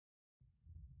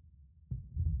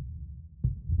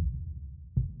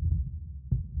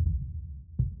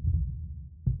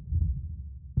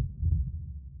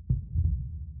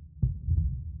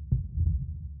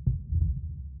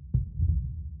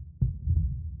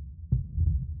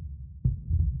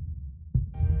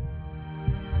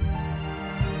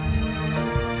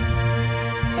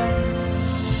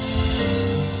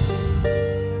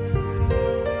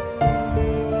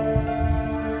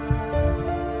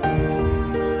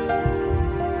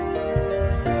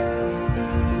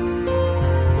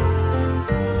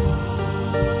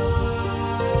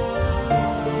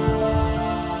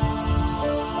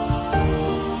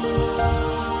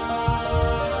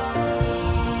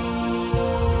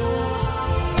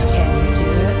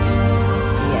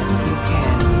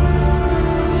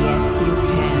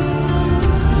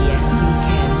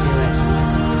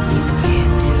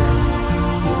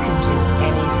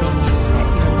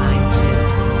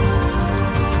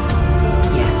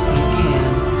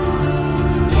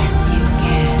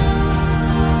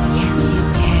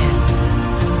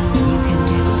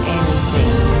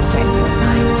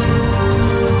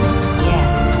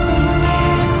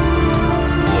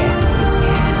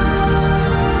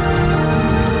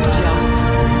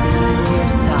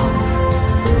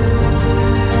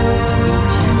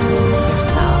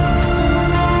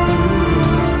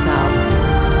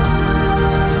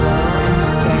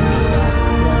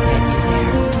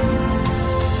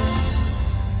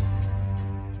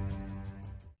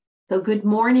So good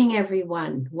morning,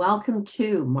 everyone. Welcome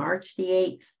to March the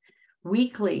 8th,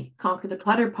 weekly Conquer the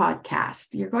Clutter podcast.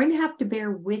 You're going to have to bear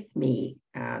with me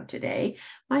today.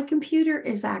 My computer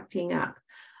is acting up.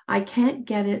 I can't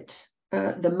get it,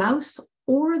 the mouse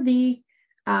or the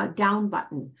down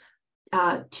button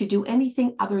to do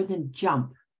anything other than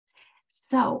jump.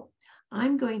 So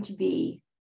I'm going to be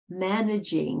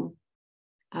managing,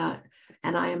 and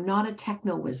I am not a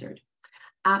techno wizard.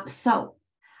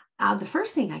 The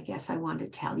first thing I guess I want to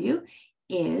tell you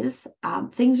is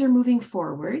things are moving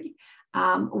forward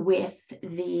with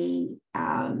the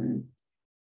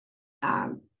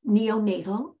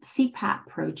neonatal CPAP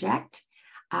project.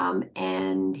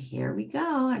 And here we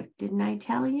go. Didn't I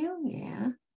tell you? Yeah.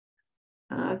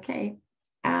 Okay.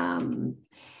 All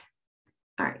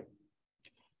right.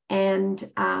 And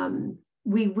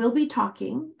we will be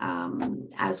talking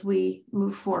as we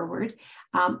move forward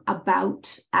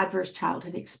about adverse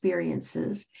childhood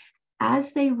experiences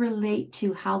as they relate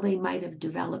to how they might have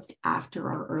developed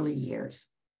after our early years.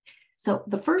 So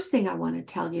the first thing I want to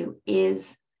tell you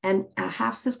is, and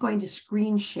Hafsa is going to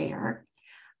screen share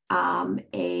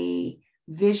a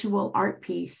visual art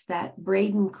piece that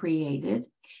Braden created.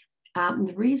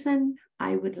 The reason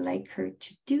I would like her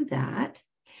to do that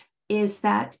is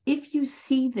that if you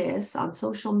see this on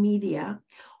social media,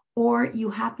 or you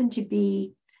happen to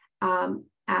be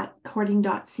at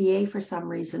hoarding.ca for some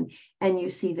reason, and you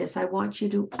see this, I want you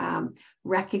to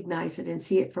recognize it and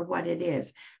see it for what it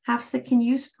is. Hafsa, can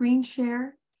you screen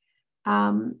share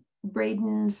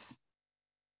Braden's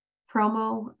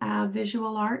promo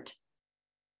visual art?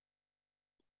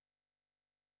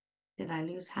 Did I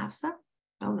lose Hafsa?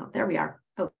 Oh no, there we are.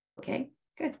 Oh, okay,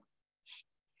 good.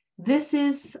 This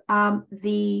is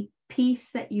the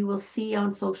piece that you will see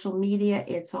on social media.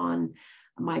 It's on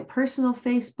my personal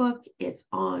Facebook. It's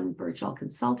on Birchall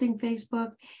Consulting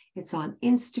Facebook. It's on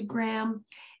Instagram.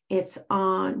 It's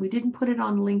on, we didn't put it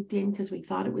on LinkedIn because we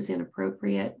thought it was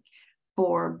inappropriate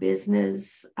for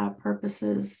business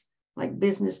purposes, like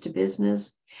business to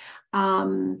business.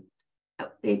 You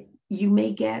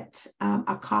may get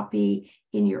a copy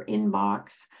in your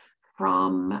inbox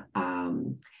from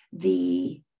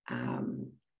the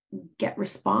get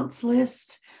response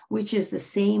list, which is the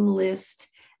same list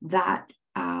that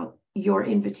your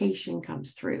invitation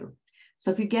comes through.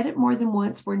 So if you get it more than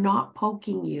once, we're not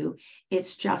poking you.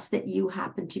 It's just that you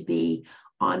happen to be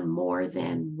on more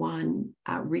than one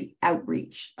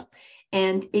outreach.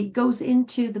 And it goes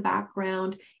into the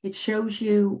background. It shows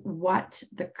you what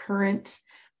the current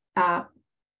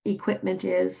equipment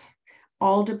is,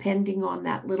 all depending on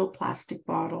that little plastic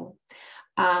bottle.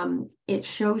 It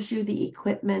shows you the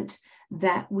equipment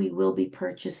that we will be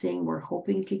purchasing. We're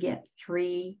hoping to get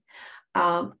 3.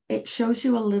 It shows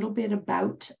you a little bit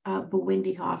about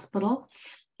Bwindi Hospital.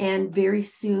 And very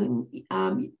soon,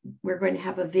 we're going to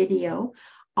have a video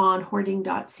on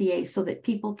hoarding.ca so that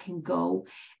people can go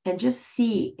and just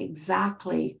see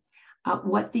exactly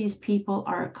what these people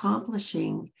are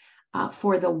accomplishing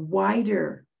for the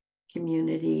wider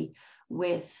community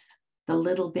with the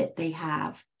little bit they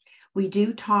have. We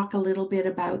do talk a little bit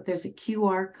about, there's a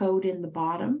QR code in the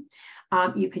bottom.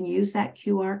 You can use that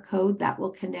QR code that will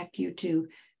connect you to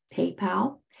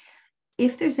PayPal.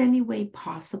 If there's any way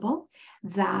possible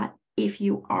that if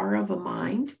you are of a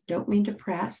mind, don't mean to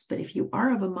press, but if you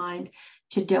are of a mind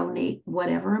to donate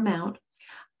whatever amount,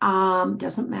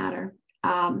 doesn't matter,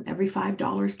 every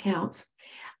 $5 counts.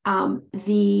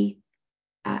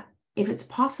 If it's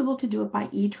possible to do it by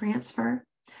e-transfer,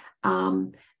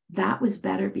 that was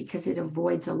better because it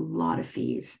avoids a lot of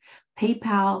fees.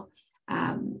 PayPal,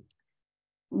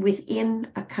 within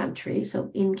a country,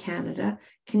 so in Canada,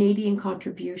 Canadian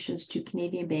contributions to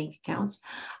Canadian bank accounts,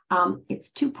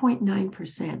 it's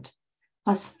 2.9%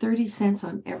 plus 30 cents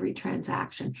on every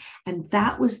transaction. And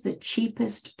that was the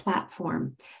cheapest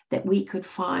platform that we could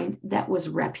find that was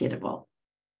reputable.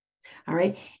 All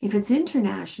right. If it's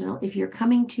international, if you're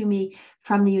coming to me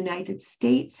from the United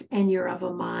States and you're of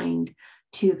a mind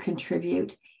to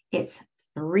contribute, it's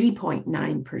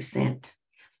 3.9%.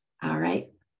 All right.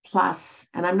 Plus,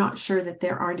 and I'm not sure that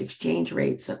there aren't exchange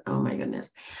rates. Oh my goodness.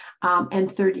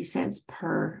 And 30 cents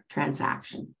per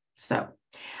transaction. So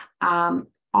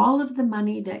all of the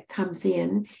money that comes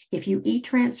in, if you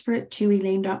e-transfer it to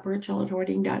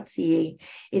elaine.birchall@hoarding.ca,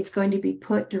 it's going to be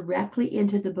put directly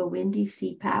into the Bwindi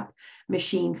CPAP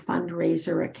machine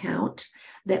fundraiser account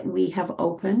that we have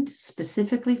opened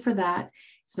specifically for that.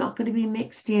 It's not going to be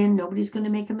mixed in. Nobody's going to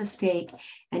make a mistake.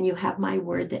 And you have my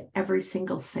word that every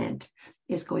single cent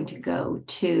is going to go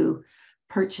to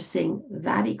purchasing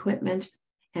that equipment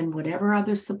and whatever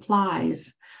other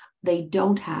supplies they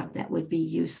don't have that would be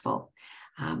useful.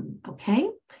 Okay,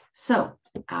 so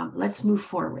let's move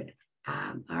forward.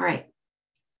 All right.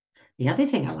 The other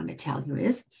thing I want to tell you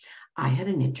is I had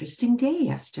an interesting day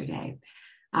yesterday.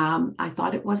 I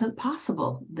thought it wasn't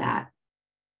possible that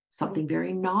something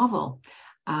very novel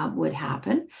would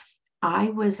happen. I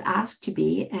was asked to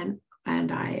be, and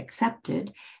I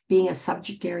accepted, being a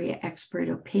subject area expert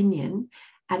opinion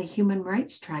at a human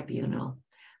rights tribunal,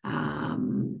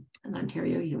 an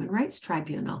Ontario Human Rights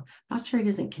Tribunal. Not sure it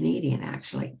isn't Canadian,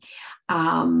 actually,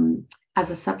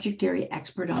 as a subject area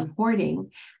expert on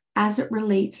hoarding as it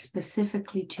relates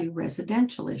specifically to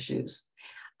residential issues.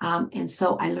 And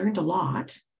so I learned a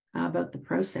lot about the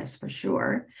process for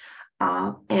sure,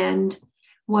 and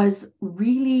was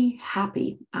really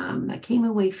happy. I came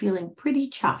away feeling pretty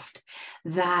chuffed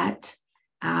that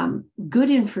good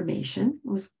information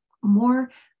was more.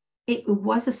 It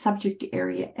was a subject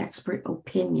area expert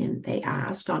opinion they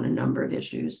asked on a number of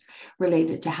issues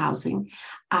related to housing.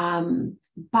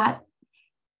 But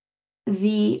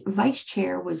the vice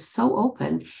chair was so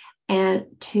open and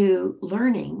to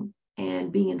learning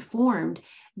and being informed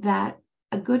that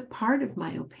a good part of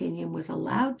my opinion was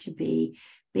allowed to be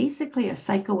basically a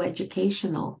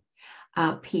psychoeducational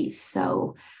piece.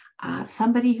 So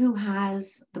somebody who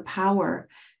has the power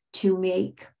to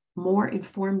make more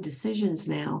informed decisions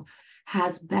now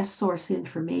has best source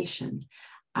information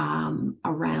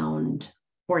around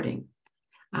hoarding.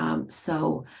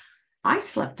 So I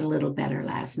slept a little better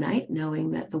last night,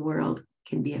 knowing that the world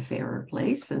can be a fairer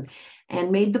place,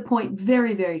 and made the point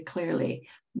very, very clearly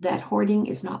that hoarding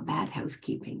is not bad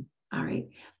housekeeping. All right.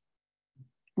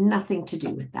 Nothing to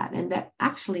do with that. And that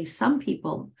actually some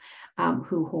people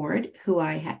who hoard, who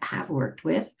I have worked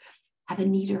with, have a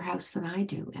neater house than I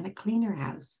do and a cleaner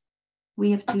house.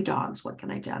 We have 2 dogs. What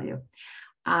can I tell you?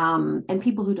 And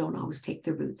people who don't always take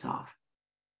their boots off.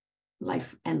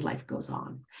 Life goes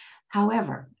on.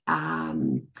 However,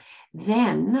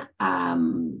 then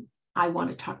I want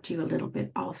to talk to you a little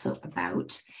bit also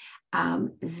about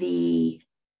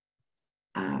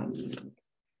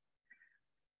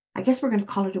I guess we're going to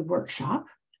call it a workshop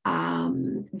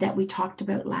that we talked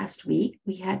about last week.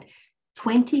 We had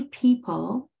 20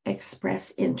 people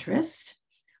express interest,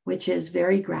 which is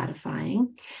very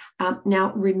gratifying.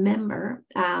 Now, remember,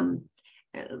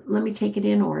 let me take it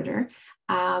in order.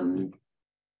 The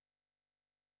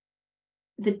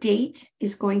date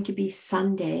is going to be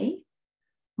Sunday,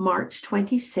 March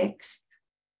 26th,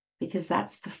 because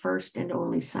that's the first and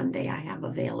only Sunday I have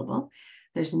available.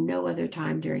 There's no other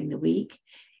time during the week.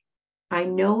 I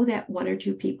know that 1 or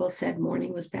 2 people said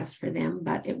morning was best for them,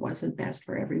 but it wasn't best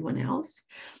for everyone else.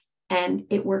 And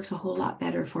it works a whole lot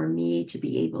better for me to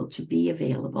be able to be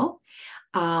available.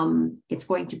 It's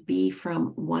going to be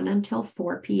from 1 until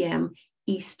 4 p.m.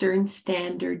 Eastern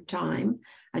Standard Time.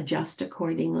 Adjust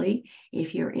accordingly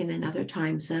if you're in another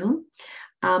time zone.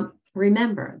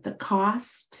 Remember, the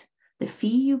cost, the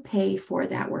fee you pay for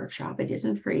that workshop, it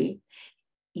isn't free,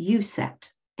 you set.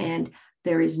 And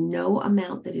there is no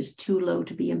amount that is too low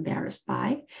to be embarrassed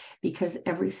by, because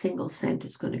every single cent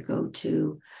is going to go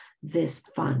to this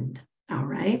fund. All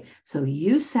right. So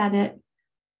you set it.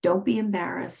 Don't be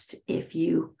embarrassed if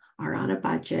you are on a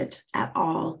budget at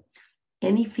all.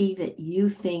 Any fee that you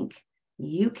think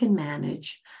you can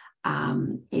manage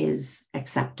is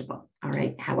acceptable. All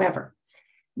right. However,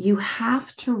 you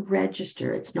have to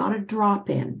register. It's not a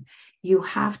drop-in. You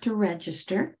have to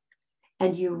register,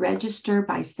 and you register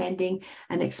by sending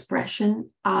an expression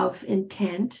of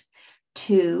intent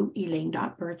to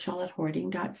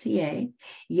elaine.birchall@hoarding.ca.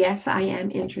 Yes, I am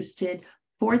interested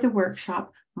for the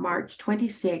workshop, March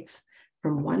 26th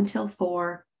from 1 till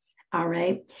 4. All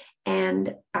right.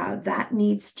 And that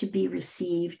needs to be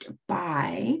received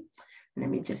by, let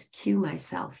me just cue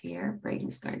myself here.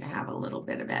 Braden's going to have a little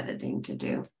bit of editing to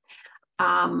do.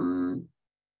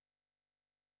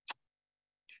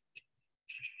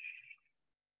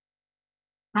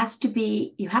 Has to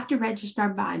be, you have to register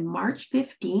by March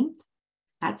 15th.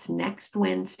 That's next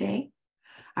Wednesday.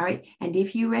 All right. And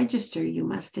if you register, you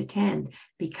must attend,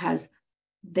 because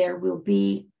there will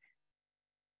be,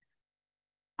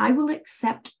 I will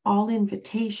accept all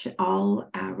invitation, all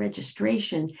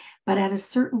registration, but at a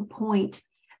certain point,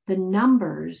 the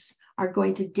numbers are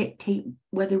going to dictate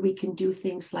whether we can do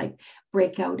things like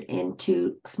break out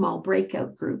into small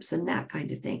breakout groups and that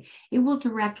kind of thing. It will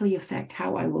directly affect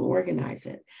how I will organize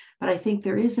it. But I think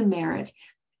there is a merit,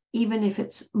 even if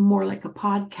it's more like a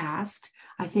podcast,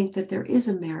 I think that there is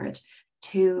a merit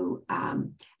to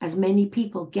as many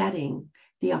people getting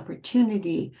the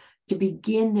opportunity to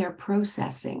begin their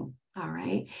processing. All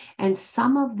right. And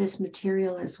some of this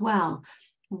material as well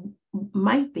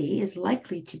is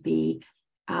likely to be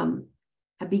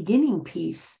a beginning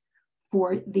piece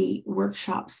for the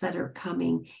workshops that are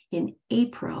coming in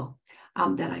April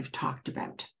that I've talked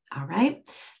about. All right.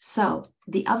 So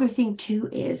the other thing too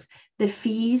is the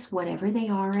fees, whatever they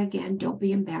are, again, don't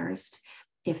be embarrassed.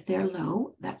 If they're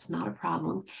low, that's not a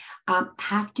problem,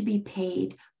 have to be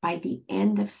paid by the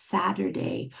end of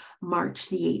Saturday, March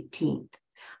the 18th.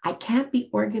 I can't be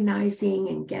organizing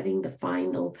and getting the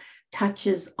final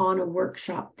touches on a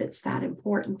workshop that's that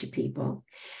important to people.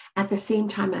 At the same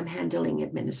time, I'm handling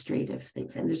administrative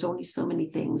things, and there's only so many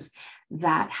things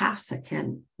that HAFSA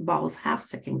can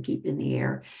keep in the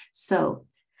air. So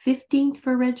 15th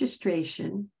for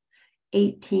registration,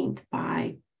 18th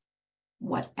by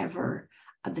whatever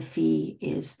the fee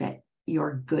is that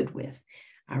you're good with.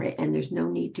 All right. And there's no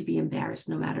need to be embarrassed,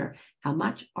 no matter how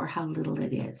much or how little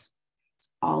it is. It's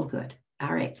all good.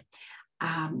 All right.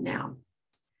 Now,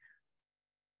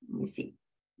 let me see.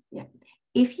 Yeah.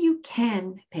 If you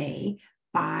can pay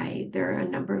by, there are a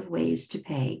number of ways to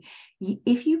pay.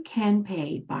 If you can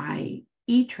pay by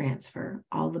e-transfer,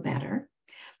 all the better.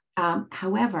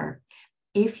 However,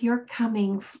 if you're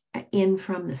coming in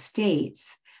from the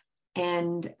States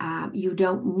and you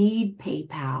don't need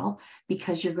PayPal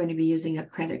because you're going to be using a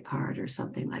credit card or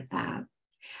something like that,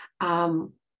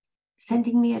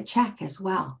 sending me a check as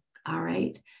well, all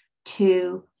right,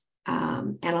 to,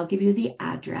 and I'll give you the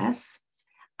address.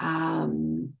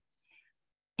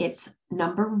 It's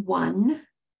number 1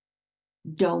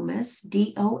 Domus,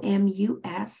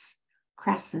 Domus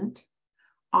Crescent,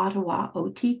 Ottawa,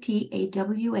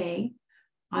 Ottawa,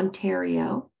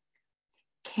 Ontario,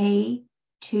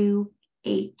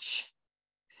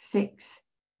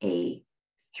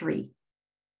 K2H6A3.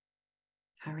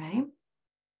 All right.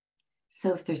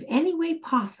 So if there's any way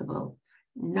possible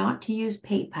not to use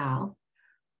PayPal,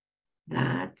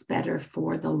 that's better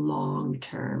for the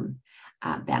long-term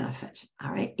benefit.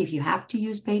 All right. If you have to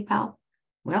use PayPal,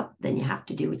 well, then you have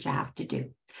to do what you have to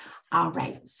do. All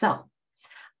right. So,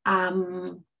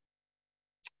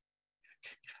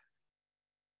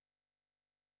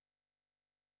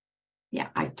 yeah,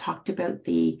 I talked about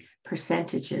the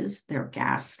percentages. They're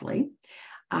ghastly.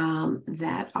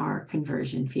 That are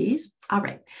conversion fees. All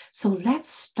right. So let's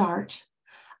start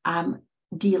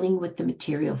dealing with the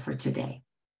material for today.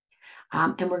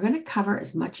 And we're going to cover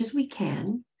as much as we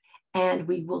can, and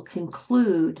we will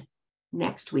conclude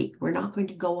next week. We're not going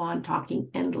to go on talking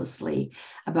endlessly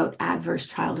about adverse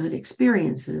childhood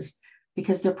experiences,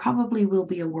 because there probably will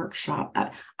be a workshop,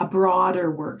 a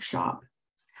broader workshop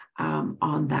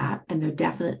on that, and there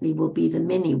definitely will be the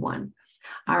mini one.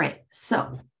 All right,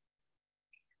 so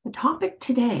the topic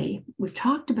today, we've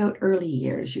talked about early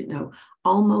years, you know,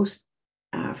 almost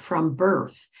from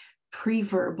birth,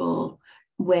 pre-verbal,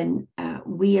 when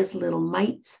we as little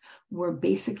mites were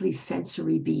basically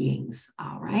sensory beings,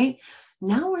 all right?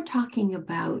 Now we're talking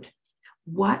about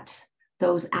what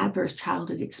those adverse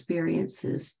childhood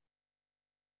experiences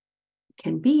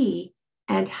can be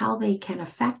and how they can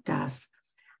affect us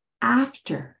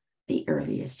after the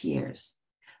earliest years.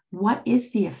 What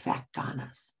is the effect on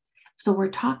us? So we're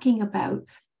talking about,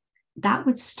 that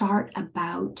would start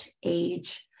about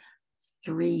age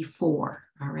 3, 4,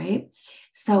 all right?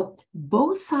 So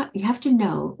both sides, you have to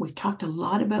know, we've talked a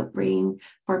lot about brain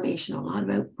formation, a lot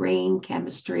about brain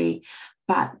chemistry,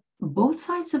 but both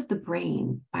sides of the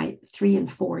brain by 3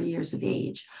 and 4 years of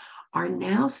age are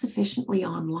now sufficiently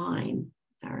online,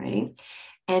 all right,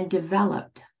 and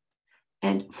developed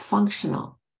and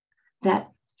functional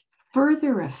that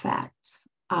further effects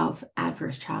of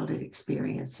adverse childhood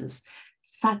experiences,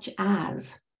 such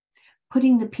as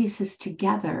putting the pieces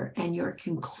together and your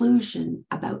conclusion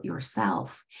about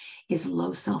yourself is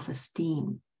low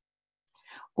self-esteem,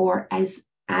 or as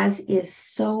is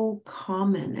so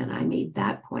common, and I made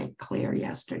that point clear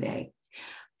yesterday,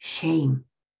 shame,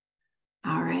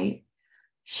 all right?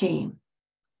 Shame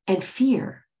and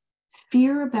fear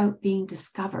about being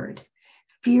discovered,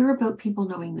 fear about people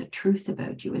knowing the truth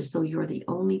about you as though you're the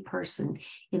only person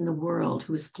in the world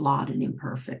who is flawed and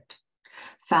imperfect,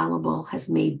 fallible, has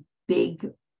made big,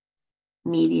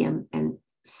 medium, and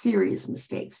serious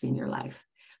mistakes in your life.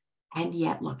 And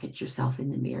yet look at yourself in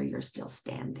the mirror, you're still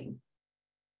standing.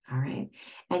 All right.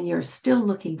 And you're still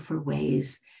looking for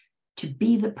ways to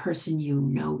be the person you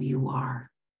know you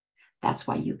are. That's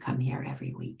why you come here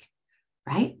every week,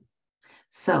 right?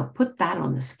 So put that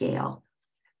on the scale.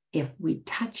 If we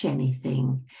touch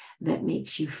anything that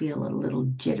makes you feel a little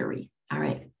jittery, all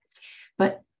right.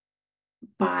 But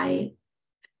by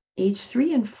age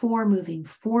 3 and 4 moving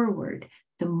forward,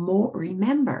 the more,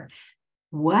 remember,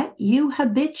 what you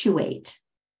habituate,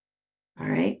 all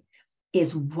right,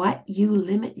 is what you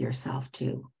limit yourself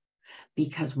to.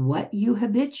 because what you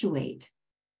habituate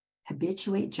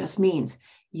just means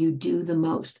you do the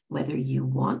most, whether you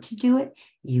want to do it,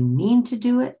 you mean to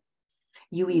do it,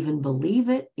 you even believe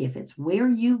it. If it's where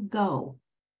you go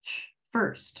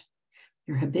first,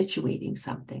 you're habituating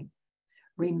something.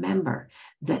 Remember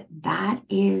that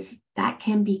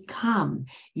can become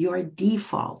your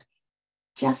default.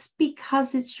 Just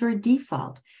because it's your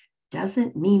default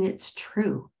doesn't mean it's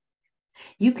true.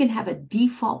 You can have a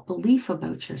default belief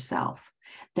about yourself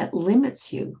that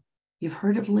limits you. You've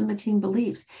heard of limiting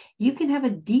beliefs. You can have a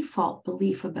default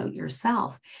belief about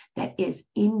yourself that is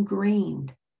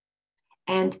ingrained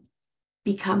and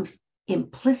becomes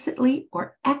implicitly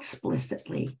or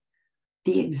explicitly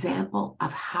the example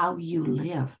of how you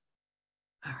live.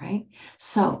 All right.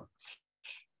 So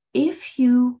if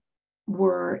you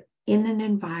were in an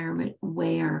environment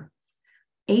where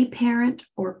a parent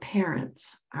or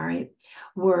parents, all right,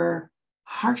 were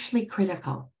harshly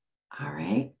critical, all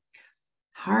right,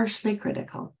 harshly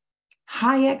critical,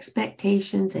 high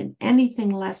expectations, and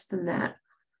anything less than that,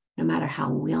 no matter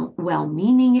how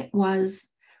well-meaning it was,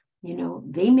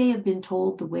 they may have been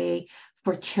told the way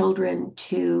for children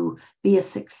to be a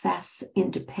success,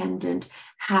 independent,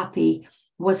 happy,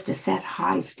 was to set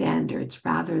high standards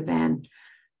rather than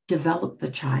develop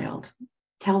the child,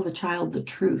 tell the child the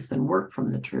truth and work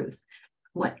from the truth.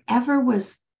 Whatever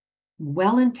was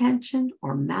well-intentioned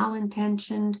or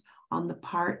malintentioned on the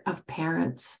part of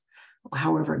parents,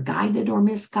 however guided or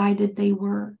misguided they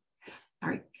were, all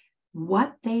right,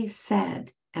 what they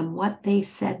said and what they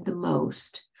said the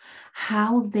most,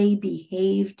 how they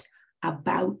behaved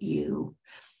about you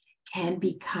can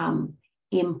become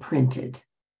imprinted,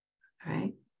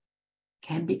 right?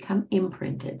 Can become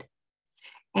imprinted.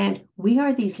 And we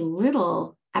are these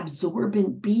little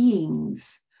absorbent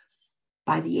beings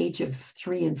by the age of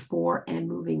 3 and 4 and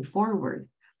moving forward.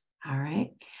 All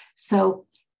right. So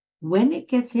when it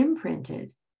gets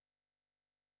imprinted,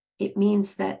 it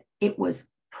means that it was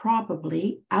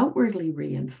probably outwardly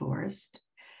reinforced.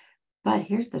 But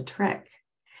here's the trick.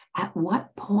 At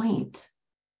what point,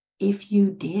 if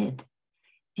you did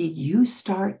you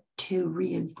start to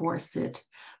reinforce it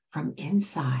from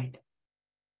inside?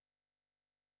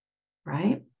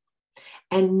 Right?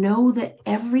 And know that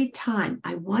every time,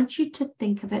 I want you to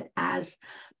think of it as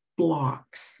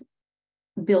blocks,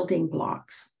 building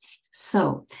blocks.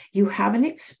 So you have an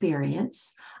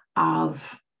experience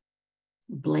of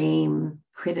blame,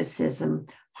 criticism,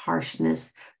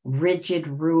 harshness, rigid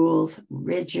rules,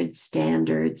 rigid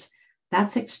standards.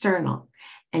 That's external,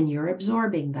 and you're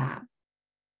absorbing that.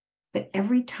 But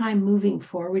every time moving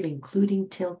forward, including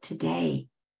till today,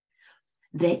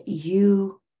 that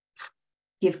you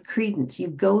give credence, you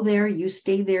go there, you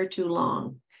stay there too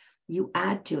long, you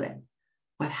add to it.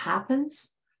 What happens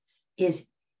is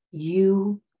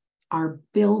you are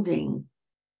building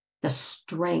the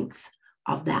strength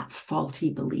of that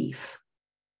faulty belief,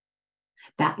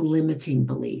 that limiting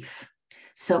belief.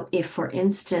 So if, for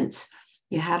instance,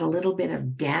 you had a little bit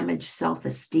of damaged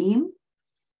self-esteem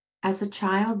as a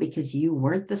child because you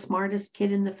weren't the smartest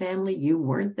kid in the family, you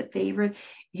weren't the favorite,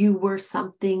 you were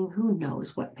something, who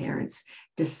knows what parents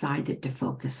decided to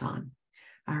focus on,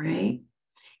 all right?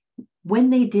 When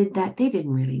they did that, they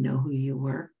didn't really know who you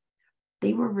were.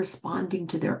 They were responding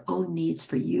to their own needs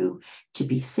for you to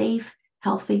be safe,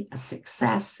 healthy, a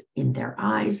success in their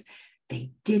eyes.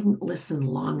 They didn't listen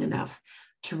long enough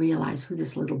to realize who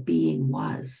this little being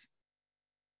was.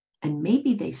 And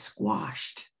maybe they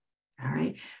squashed, all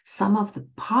right, some of the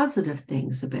positive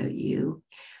things about you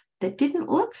that didn't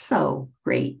look so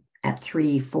great at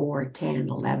 3, 4, 10,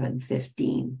 11,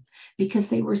 15, because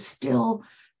they were still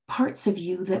parts of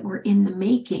you that were in the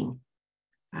making,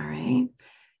 all right?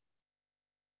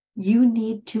 You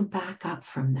need to back up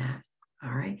from that,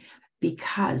 all right?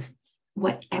 Because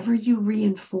whatever you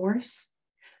reinforce,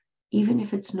 even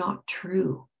if it's not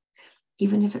true,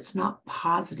 even if it's not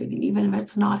positive, even if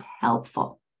it's not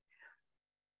helpful,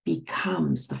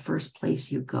 becomes the first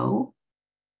place you go.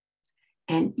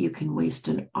 And you can waste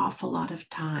an awful lot of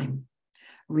time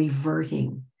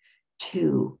reverting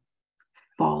to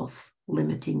false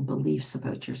limiting beliefs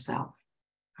about yourself,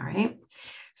 all right?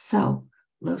 So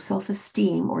low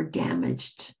self-esteem or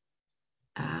damaged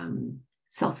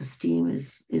self-esteem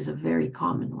is a very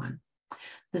common one.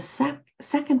 The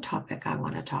second topic I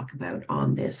want to talk about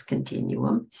on this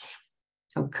continuum,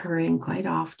 occurring quite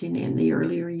often in the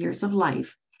earlier years of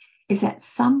life, is at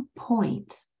some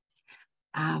point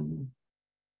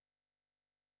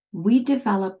we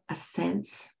develop a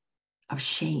sense of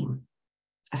shame,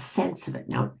 a sense of it.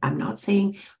 Now, I'm not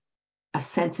saying a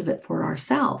sense of it for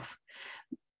ourselves.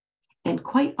 And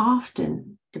quite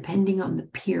often, depending on the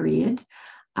period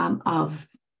of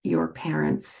your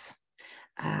parents'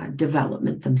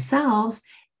 development themselves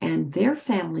and their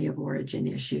family of origin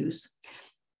issues,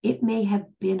 it may have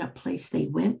been a place they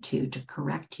went to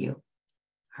correct you.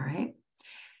 All right.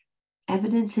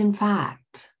 Evidence in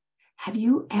fact. Have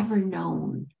you ever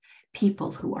known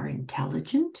people who are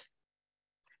intelligent,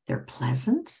 they're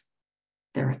pleasant,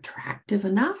 they're attractive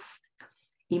enough,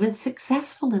 even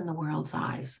successful in the world's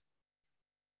eyes,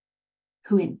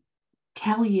 who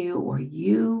tell you or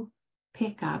you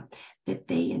pick up that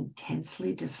they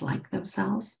intensely dislike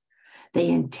themselves, they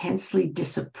intensely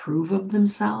disapprove of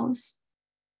themselves?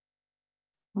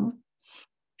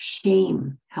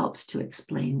 Shame helps to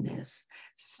explain this.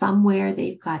 Somewhere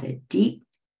they've got a deep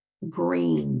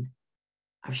grain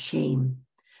of shame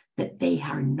that they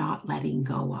are not letting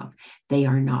go of. They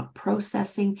are not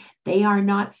processing. They are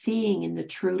not seeing in the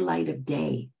true light of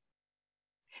day.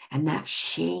 And that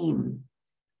shame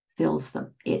fills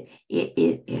them.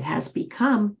 It has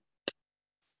become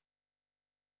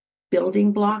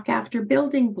building block after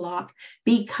building block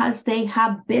because they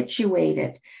habituate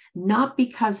it, not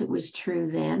because it was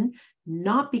true then,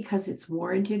 not because it's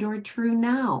warranted or true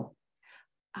now.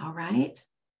 All right?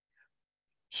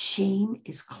 Shame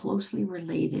is closely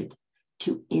related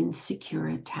to insecure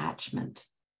attachment,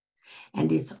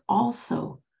 and it's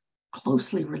also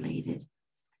closely related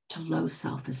to low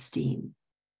self-esteem.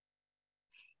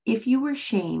 If you were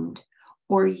shamed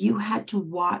or you had to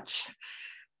watch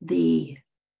the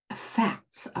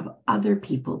effects of other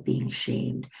people being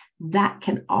shamed, that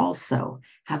can also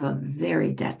have a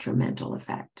very detrimental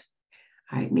effect.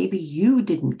 All right, maybe you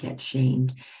didn't get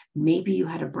shamed. Maybe you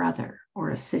had a brother or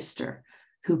a sister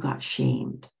who got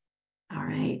shamed. All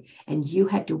right, and you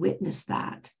had to witness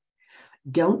that.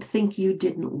 Don't think you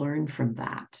didn't learn from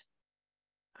that.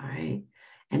 All right.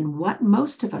 And what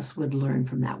most of us would learn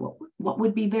from that, what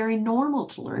would be very normal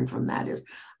to learn from that is,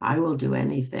 I will do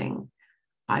anything.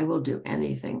 I will do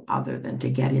anything other than to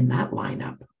get in that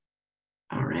lineup.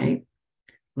 All right.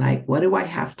 Like, what do I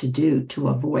have to do to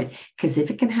avoid? Because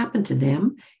if it can happen to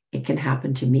them, it can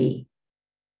happen to me.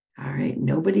 All right.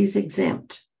 Nobody's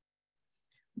exempt.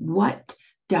 What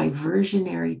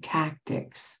diversionary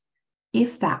tactics,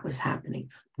 if that was happening,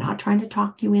 I'm not trying to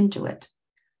talk you into it.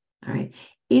 All right.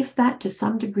 If that to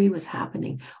some degree was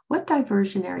happening, what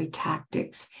diversionary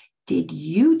tactics did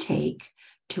you take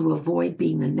to avoid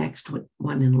being the next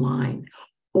one in line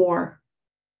or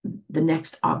the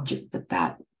next object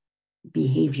that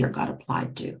behavior got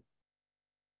applied to?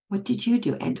 What did you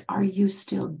do? And are you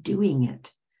still doing it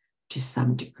to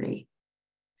some degree?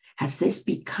 Has this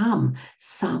become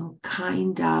some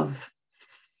kind of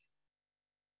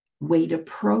way to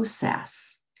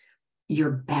process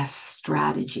your best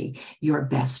strategy, your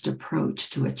best approach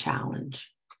to a challenge?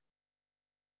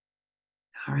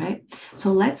 All right,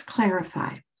 so let's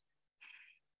clarify.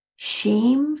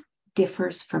 Shame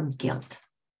differs from guilt.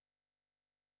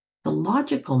 The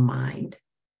logical mind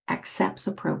accepts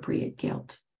appropriate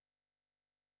guilt.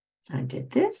 I did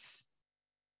this.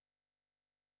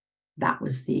 That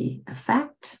was the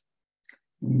effect.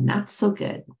 Not so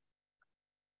good.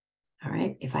 All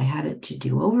right, if I had it to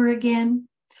do over again,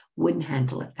 wouldn't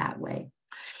handle it that way.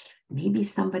 Maybe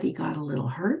somebody got a little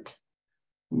hurt.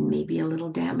 Maybe a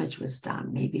little damage was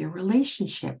done. Maybe a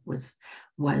relationship was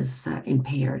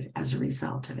impaired as a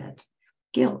result of it.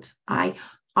 Guilt.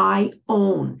 I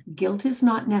own. Guilt is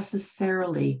not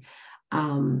necessarily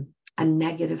a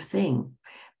negative thing.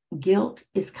 Guilt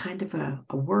is kind of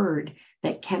a word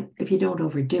that can, if you don't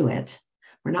overdo it,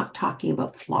 we're not talking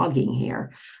about flogging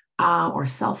here or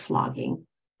self-flogging,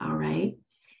 all right?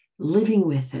 Living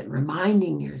with it,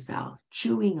 reminding yourself,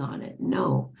 chewing on it.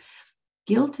 No,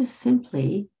 guilt is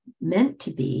simply meant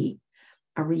to be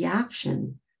a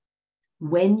reaction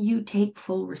when you take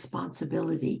full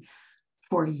responsibility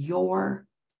for your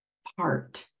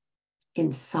part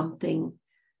in something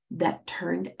that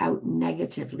turned out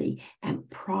negatively and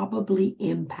probably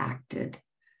impacted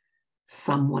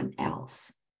someone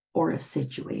else or a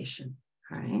situation,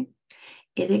 right?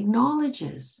 It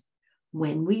acknowledges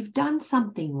when we've done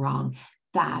something wrong.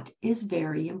 That is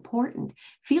very important.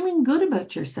 Feeling good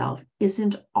about yourself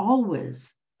isn't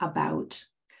always about,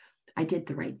 I did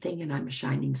the right thing and I'm a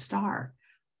shining star.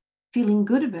 Feeling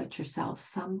good about yourself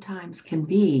sometimes can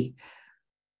be,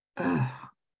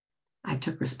 I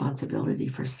took responsibility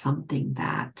for something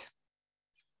that,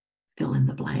 fill in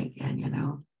the blank,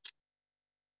 and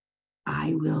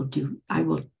I will do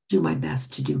my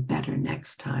best to do better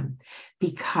next time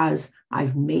because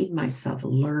I've made myself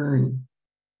learn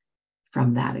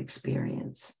from that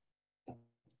experience.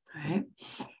 Right?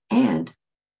 And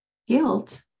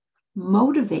guilt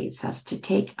motivates us to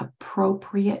take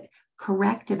appropriate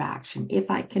corrective action, if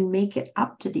I can make it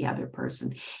up to the other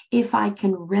person, if I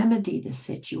can remedy the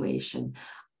situation,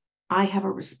 I have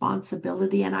a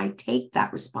responsibility and I take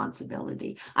that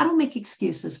responsibility. I don't make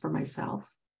excuses for myself.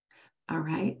 All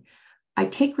right. I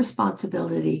take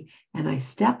responsibility and I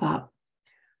step up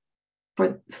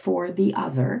for the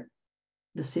other,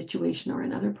 the situation or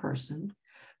another person,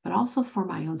 but also for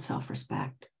my own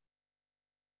self-respect.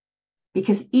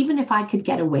 Because even if I could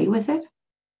get away with it,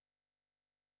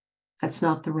 that's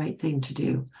not the right thing to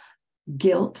do.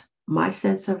 Guilt, my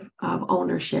sense of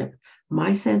ownership,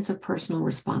 my sense of personal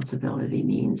responsibility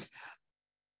means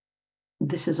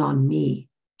this is on me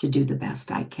to do the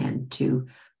best I can to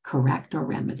correct or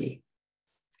remedy.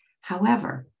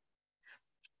 However,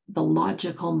 the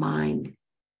logical mind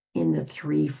in the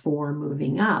 3, 4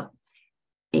 moving up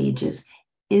ages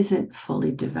isn't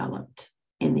fully developed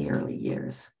in the early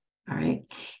years. All right.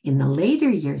 In the later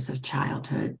years of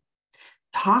childhood,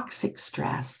 toxic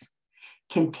stress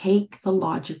can take the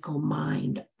logical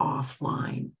mind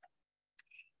offline.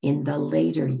 In the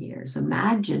later years,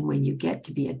 imagine when you get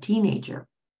to be a teenager,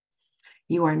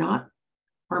 you are not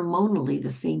hormonally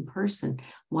the same person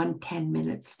 10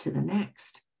 minutes to the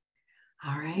next.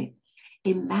 All right.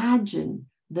 Imagine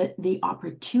that the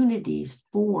opportunities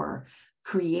for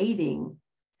creating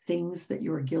things that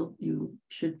you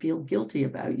should feel guilty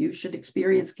about, you should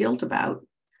experience guilt about.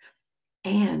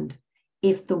 And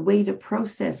if the way to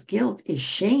process guilt is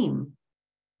shame,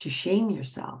 to shame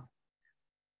yourself,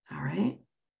 all right,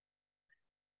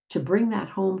 to bring that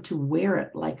home, to wear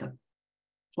it like a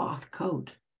cloth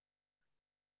coat,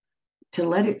 to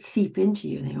let it seep into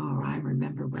you. And oh, I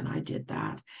remember when I did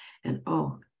that. And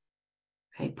oh,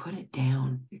 hey, put it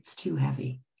down. It's too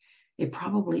heavy. It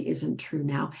probably isn't true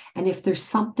now. And if there's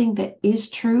something that is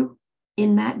true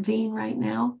in that vein right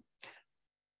now,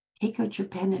 take out your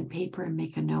pen and paper and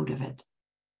make a note of it.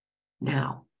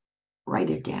 Now, write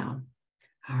it down.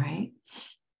 All right.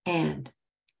 And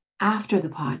after the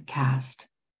podcast,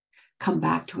 come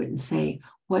back to it and say,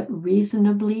 what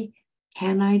reasonably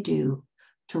can I do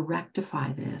to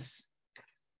rectify this?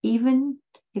 Even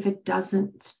if it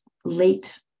doesn't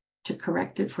late to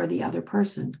correct it for the other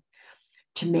person,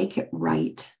 to make it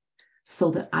right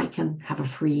so that I can have a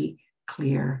free,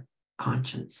 clear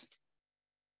conscience.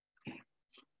 Okay.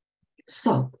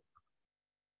 So,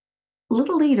 a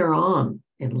little later on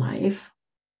in life,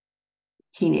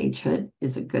 teenagehood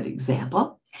is a good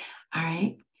example. All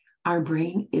right. Our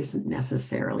brain isn't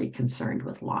necessarily concerned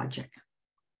with logic.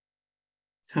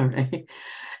 All right.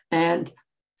 And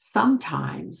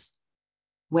sometimes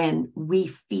when we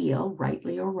feel,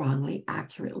 rightly or wrongly,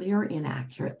 accurately or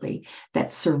inaccurately,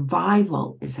 that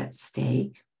survival is at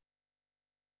stake,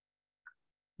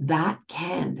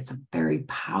 it's a very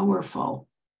powerful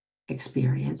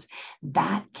experience,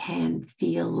 that can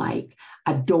feel like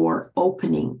a door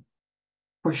opening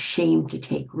for shame to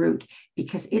take root,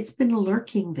 because it's been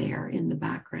lurking there in the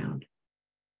background.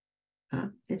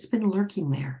 It's been lurking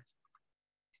there.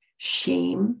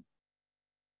 Shame,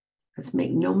 let's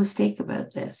make no mistake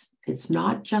about this. It's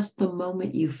not just the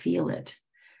moment you feel it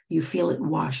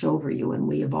wash over you, and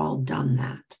we have all done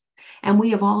that. And we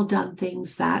have all done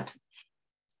things that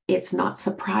it's not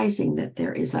surprising that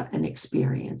there is an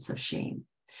experience of shame.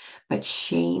 But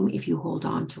shame, if you hold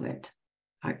on to it,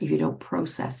 if you don't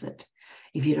process it,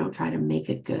 if you don't try to make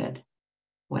it good,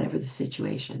 whatever the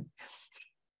situation,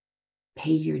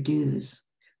 pay your dues,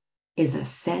 is a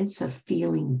sense of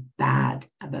feeling bad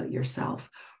about yourself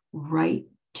right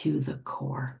to the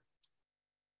core.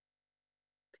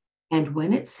 And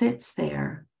when it sits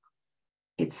there,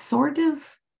 it sort of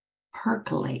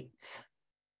percolates,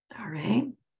 all right?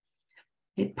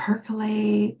 It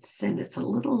percolates and it's a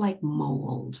little like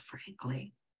mold,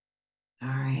 frankly, all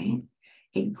right?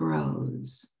 It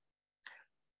grows,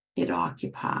 it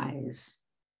occupies,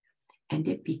 and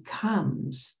it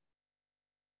becomes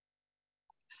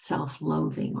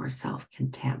self-loathing or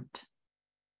self-contempt.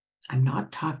 I'm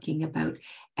not talking about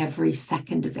every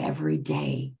second of every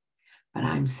day, but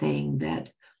I'm saying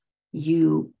that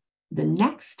the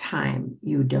next time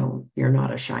you're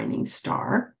not a shining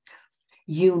star,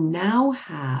 you now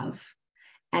have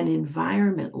an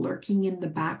environment lurking in the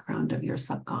background of your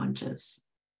subconscious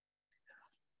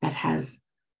that has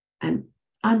an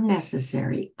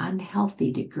unnecessary,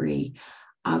 unhealthy degree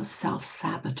of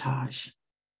self-sabotage.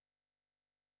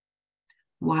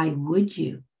 Why would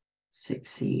you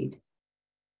succeed?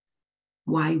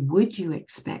 Why would you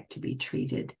expect to be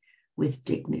treated with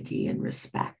dignity and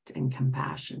respect and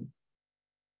compassion?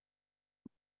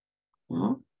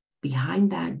 Well,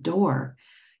 behind that door,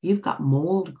 you've got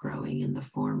mold growing in the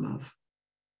form of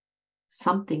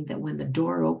something that when the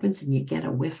door opens and you get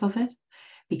a whiff of it,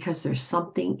 because there's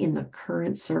something in the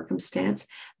current circumstance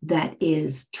that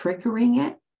is triggering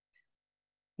it,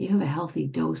 you have a healthy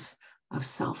dose of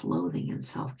self-loathing and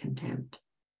self-contempt.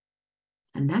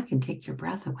 And that can take your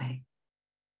breath away.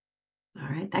 All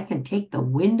right, that can take the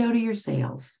wind out of your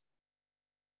sails.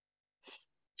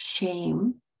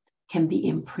 Shame can be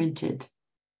imprinted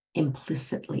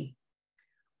implicitly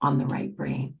on the right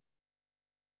brain.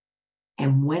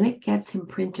 And when it gets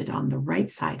imprinted on the right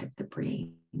side of the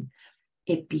brain,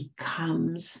 it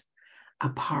becomes a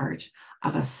part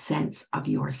of a sense of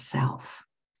yourself.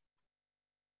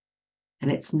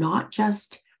 And it's not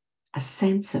just a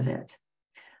sense of it.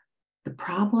 The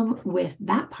problem with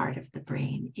that part of the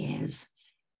brain is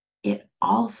it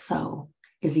also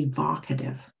is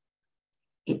evocative.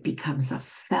 It becomes a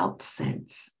felt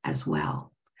sense as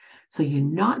well. So you're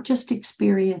not just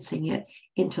experiencing it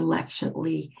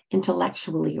intellectually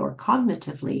or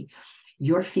cognitively,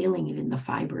 you're feeling it in the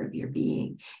fiber of your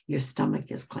being. Your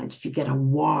stomach is clenched. You get a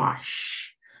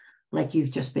wash, like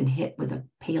you've just been hit with a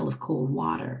pail of cold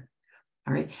water.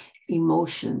 All right.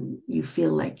 Emotion, you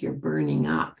feel like you're burning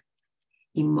up.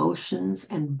 Emotions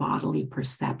and bodily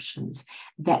perceptions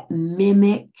that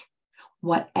mimic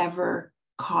whatever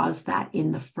caused that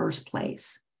in the first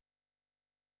place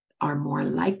are more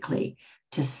likely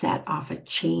to set off a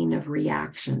chain of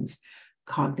reactions,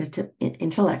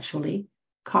 intellectually,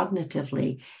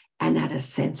 cognitively, and at a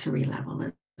sensory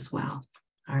level as well.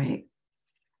 All right.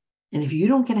 And if you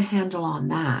don't get a handle on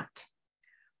that,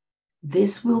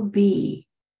 this will be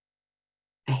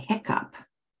a hiccup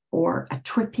or a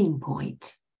tripping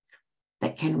point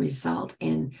that can result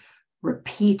in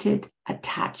repeated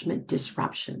attachment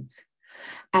disruptions.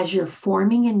 As you're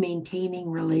forming and maintaining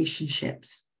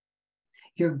relationships,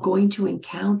 you're going to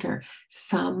encounter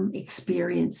some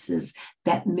experiences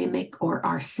that mimic or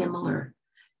are similar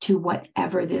to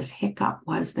whatever this hiccup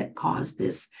was that caused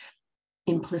this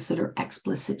implicit or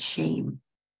explicit shame.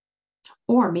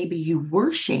 Or maybe you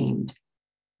were shamed,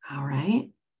 all right?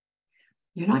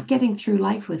 You're not getting through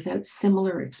life without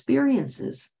similar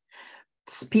experiences.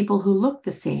 It's people who look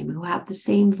the same, who have the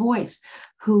same voice,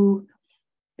 who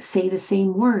say the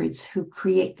same words, who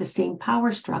create the same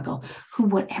power struggle, who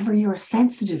whatever you're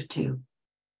sensitive to.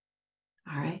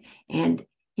 All right. And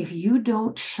if you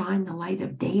don't shine the light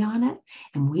of day on it,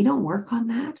 and we don't work on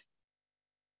that,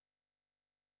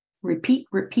 repeat,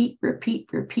 repeat, repeat,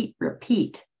 repeat,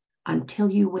 repeat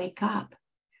until you wake up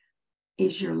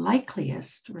is your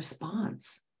likeliest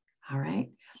response. All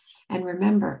right. And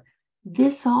remember,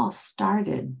 this all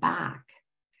started back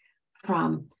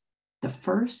from the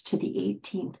 1st to the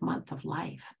 18th month of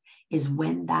life is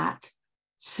when that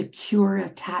secure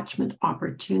attachment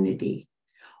opportunity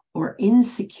or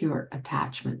insecure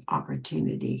attachment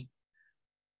opportunity,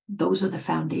 those are the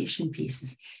foundation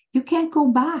pieces. You can't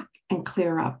go back and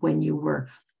clear up when you were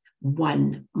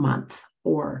 1 month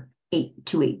or 8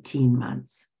 to 18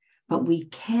 months, but we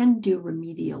can do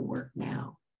remedial work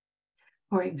now.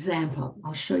 For example,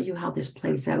 I'll show you how this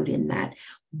plays out in that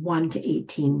 1 to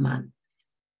 18 month.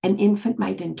 An infant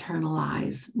might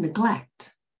internalize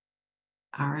neglect,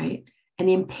 all right? An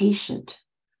impatient,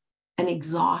 an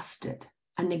exhausted,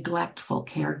 a neglectful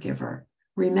caregiver.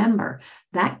 Remember,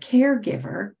 that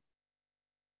caregiver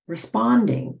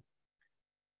responding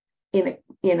in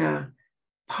a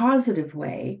positive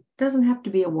way doesn't have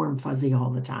to be a warm fuzzy all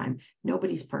the time.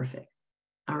 Nobody's perfect,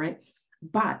 all right?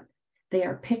 But they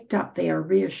are picked up, they are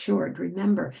reassured.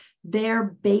 Remember, their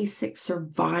basic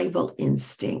survival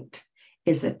instinct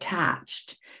is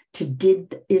attached to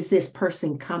is this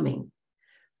person coming?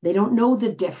 They don't know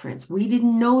the difference. We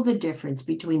didn't know the difference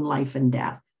between life and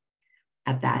death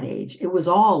at that age. It was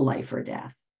all life or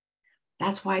death.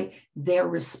 That's why their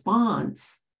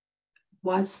response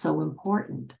was so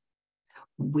important.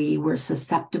 We were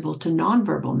susceptible to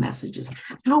nonverbal messages.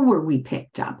 How were we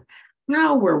picked up?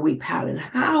 How were we patted?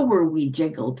 How were we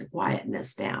jiggled to quieten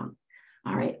us down?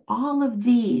 All right. All of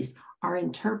these are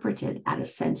interpreted at a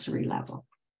sensory level.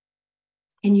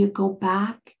 Can you go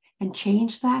back and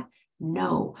change that?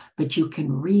 No, but you can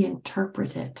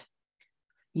reinterpret it.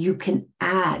 You can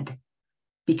add,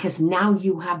 because now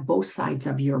you have both sides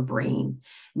of your brain.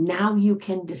 Now you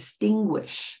can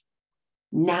distinguish.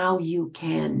 Now you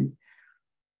can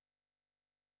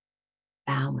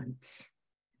balance,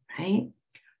 right?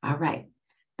 All right.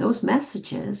 Those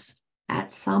messages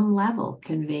at some level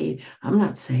conveyed, I'm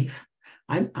not safe.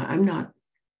 I'm not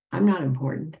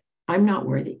important. I'm not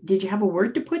worthy. Did you have a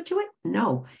word to put to it?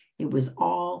 No, it was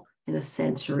all in a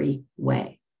sensory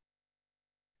way.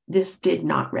 This did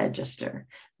not register.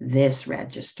 This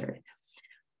registered.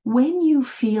 When you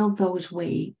feel those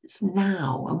ways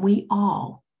now, and we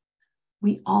all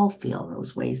feel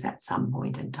those ways at some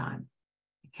point in time.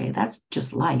 Okay, that's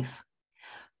just life.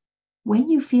 When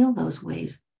you feel those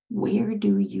ways, where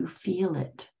do you feel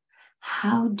it?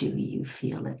 How do you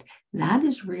feel it? That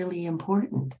is really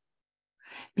important,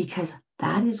 because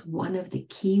that is one of the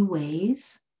key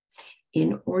ways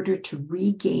in order to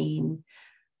regain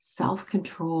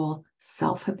self-control,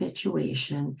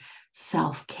 self-habituation,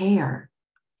 self-care,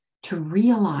 to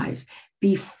realize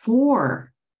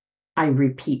before I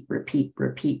repeat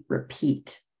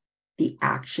the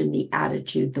action, the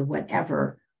attitude, the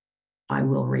whatever I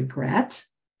will regret.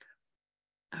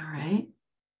 All right.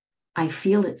 I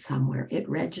feel it somewhere. It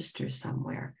registers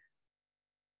somewhere.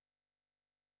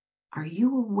 Are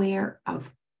you aware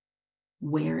of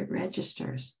where it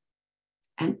registers?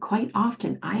 And quite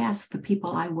often I ask the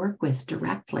people I work with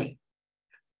directly,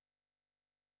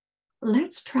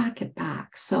 let's track it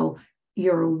back. So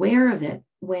you're aware of it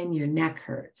when your neck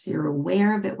hurts. You're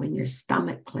aware of it when your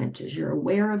stomach clenches. You're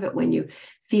aware of it when you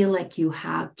feel like you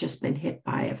have just been hit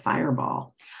by a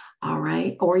fireball. All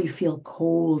right. Or you feel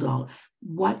cold.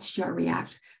 What's your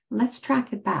reaction? Let's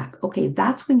track it back. Okay.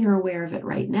 That's when you're aware of it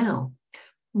right now.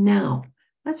 Now,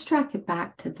 let's track it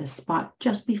back to the spot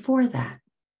just before that.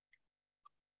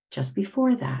 Just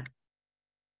before that.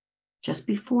 Just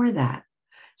before that.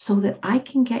 So that I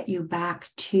can get you back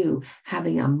to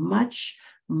having a much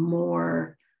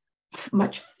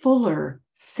fuller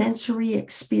sensory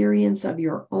experience of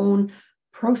your own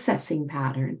processing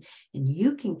pattern. And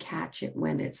you can catch it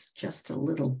when it's just a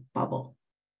little bubble.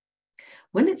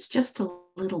 When it's just a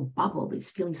little bubble, these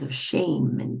feelings of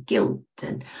shame and guilt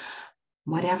and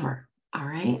whatever, all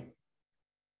right?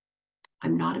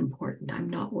 I'm not important. I'm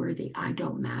not worthy. I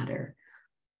don't matter.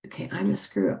 Okay, I'm a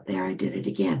screw up there. I did it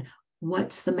again.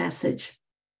 What's the message?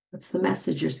 What's the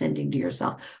message you're sending to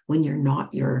yourself when you're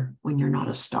not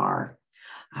a star?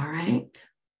 All right.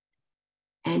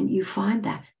 And you find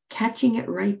that catching it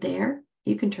right there,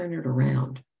 you can turn it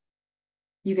around.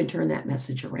 You can turn that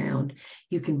message around.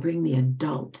 You can bring the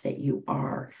adult that you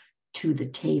are to the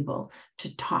table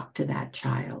to talk to that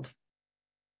child.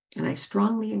 And I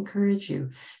strongly encourage you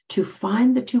to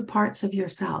find the two parts of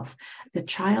yourself, the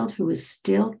child who is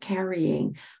still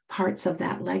carrying parts of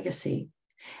that legacy,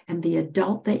 and the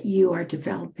adult that you are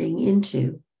developing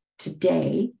into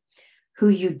today, who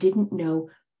you didn't know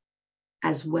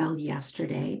as well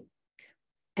yesterday,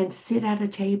 and sit at a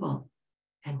table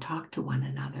and talk to one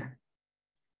another.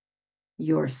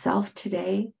 Yourself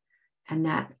today and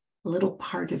that little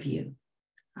part of you.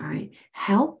 All right.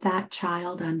 Help that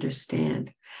child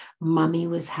understand mommy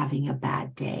was having a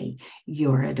bad day.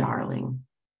 You're a darling.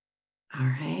 All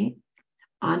right.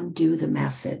 Undo the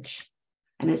message.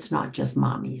 And it's not just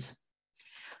mommies.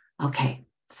 Okay.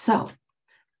 So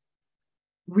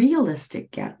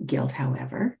realistic guilt,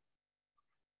 however,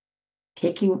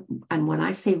 and when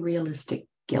I say realistic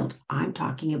guilt, I'm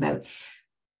talking about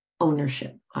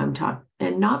ownership. And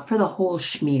not for the whole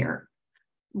schmear.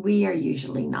 We are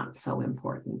usually not so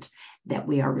important that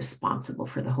we are responsible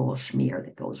for the whole schmear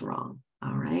that goes wrong.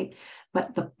 All right.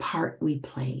 But the part we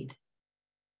played.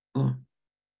 Yeah,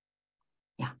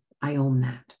 I own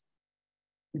that.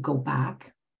 Go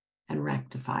back and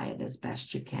rectify it as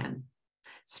best you can,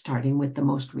 starting with the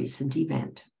most recent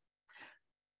event.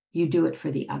 You do it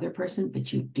for the other person,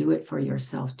 but you do it for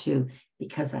yourself too,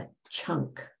 because a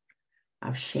chunk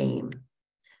of shame,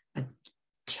 a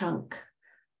chunk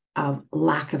of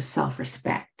lack of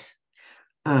self-respect.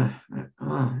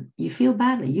 You feel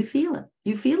badly. You feel it.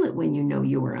 You feel it when you know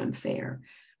you were unfair,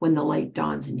 when the light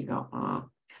dawns and you go,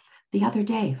 The other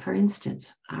day, for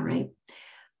instance, all right,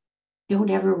 don't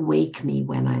ever wake me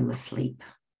when I'm asleep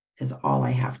is all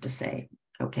I have to say,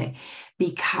 okay?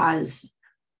 Because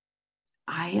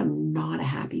I am not a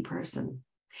happy person.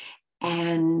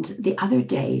 And the other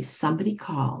day, somebody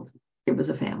called. It was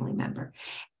a family member.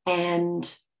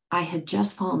 And I had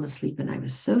just fallen asleep and I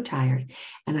was so tired.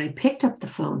 And I picked up the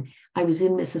phone. I was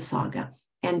in Mississauga.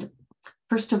 And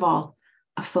first of all,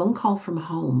 a phone call from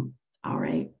home, all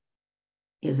right,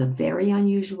 is a very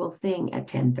unusual thing at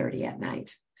 10:30 at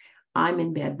night. I'm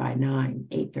in bed by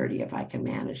 8:30 if I can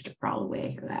manage to crawl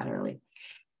away that early.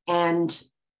 And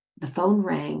the phone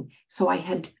rang. So I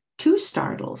had two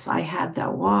startles. I had the,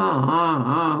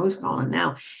 who's calling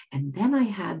now? And then I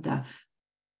had the,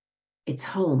 it's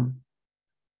home.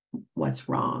 What's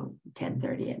wrong?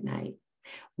 10:30 at night.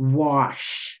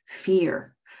 Wash,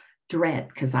 fear, dread,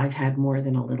 because I've had more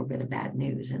than a little bit of bad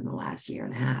news in the last year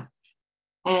and a half.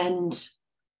 And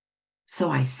so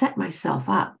I set myself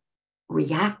up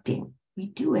reacting. We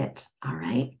do it, all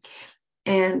right?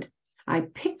 And I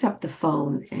picked up the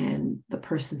phone and the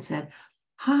person said,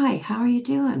 "Hi, how are you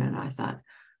doing?" And I thought,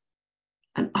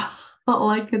 and all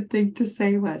I could think to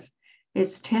say was,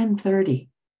 "It's 10:30."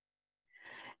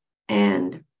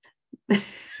 And,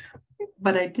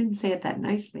 but I didn't say it that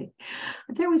nicely.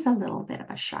 There was a little bit of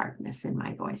a sharpness in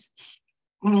my voice.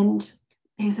 And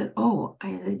he said, "Oh,"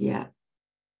 I said, "Yeah.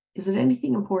 Is it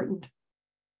anything important?"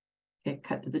 Okay,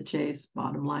 cut to the chase,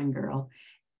 bottom line, girl.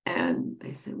 And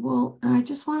they said, "Well, I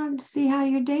just wanted to see how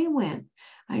your day went."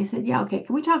 I said, "Yeah, okay,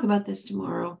 can we talk about this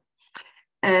tomorrow?"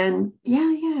 And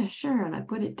yeah, sure. And I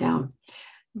put it down.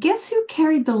 Guess who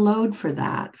carried the load for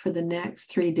that for the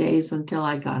next 3 days until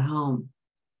I got home?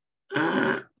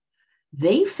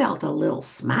 They felt a little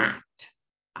smacked.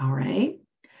 All right.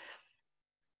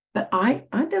 But I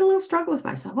did a little struggle with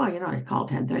myself. Well, I called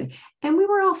 10:30 and we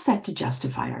were all set to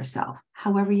justify ourselves.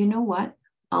 However, you know what?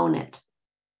 Own it.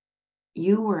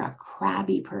 You were a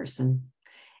crabby person.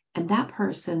 And that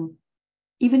person,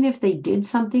 even if they did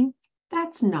something,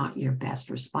 that's not your best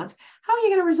response. How are you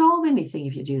going to resolve anything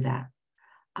if you do that?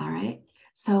 All right.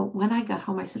 So when I got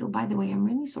home, I said, "Oh, by the way, I'm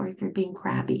really sorry for being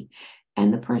crabby."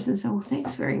 And the person said, "Well,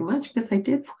 thanks very much, because I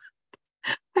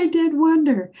did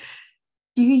wonder."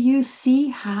 Do you see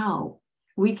how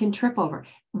we can trip over?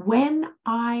 When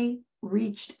I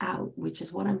reached out, which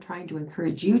is what I'm trying to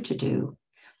encourage you to do,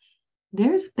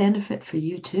 there's benefit for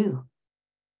you too.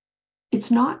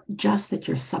 It's not just that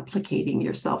you're supplicating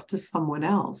yourself to someone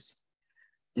else.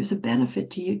 There's a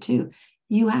benefit to you too.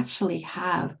 You actually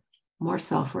have more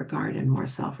self-regard and more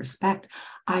self-respect.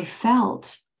 I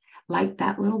felt like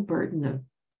that little burden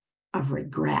of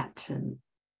regret, and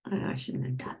I shouldn't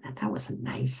have done that. That wasn't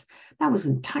nice. That was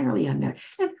entirely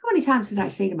unnecessary. And how many times did I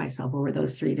say to myself over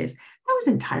those 3 days, that was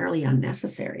entirely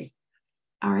unnecessary?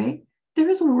 All right. There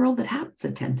is a world that happens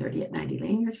at 10:30 at night,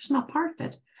 Elaine. You're just not part of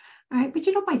it. All right. But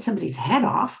you don't bite somebody's head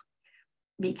off,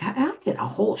 because I did a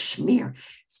whole schmear.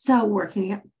 So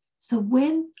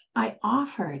when I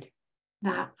offered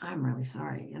that, "I'm really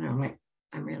sorry,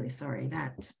 I'm really sorry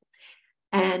that,"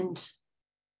 and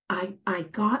I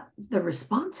got the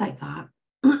response I got,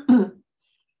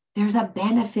 there's a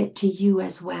benefit to you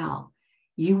as well.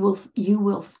 You will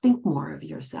think more of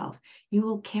yourself. You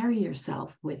will carry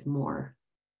yourself with more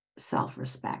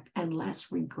self-respect and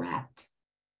less regret.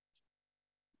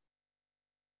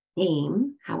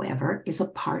 Shame, however, is a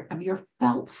part of your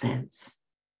felt sense.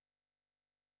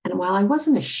 And while I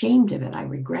wasn't ashamed of it, I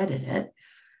regretted it.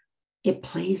 It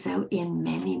plays out in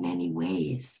many, many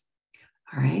ways.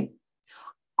 All right.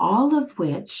 All of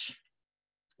which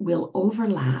will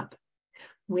overlap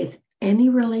with any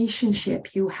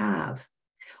relationship you have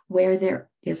where there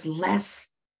is less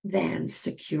than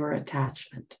secure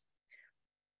attachment.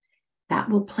 That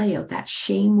will play out. That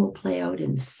shame will play out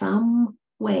in some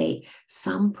way,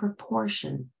 some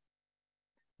proportion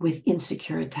with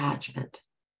insecure attachment.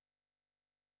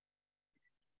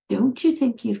 Don't you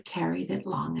think you've carried it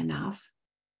long enough?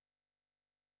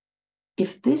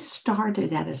 If this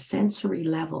started at a sensory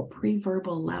level,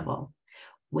 pre-verbal level,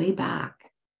 way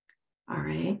back, all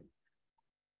right?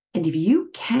 And if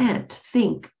you can't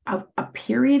think of a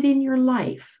period in your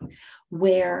life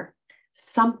where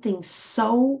something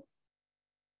so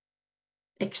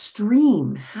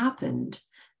extreme happened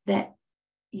that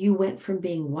you went from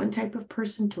being one type of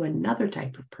person to another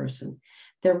type of person,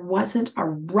 there wasn't a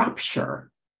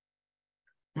rupture.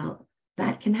 Now,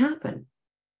 that can happen.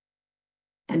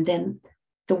 And then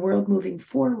the world moving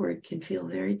forward can feel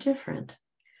very different.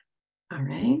 All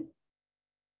right?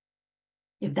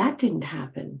 If that didn't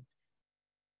happen,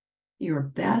 your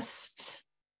best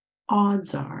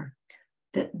odds are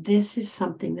that this is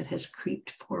something that has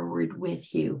creeped forward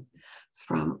with you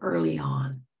from early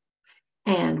on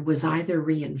and was either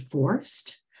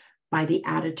reinforced by the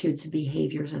attitudes and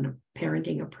behaviors and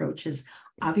parenting approaches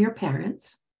of your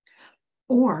parents,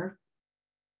 or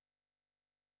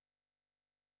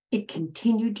it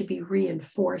continued to be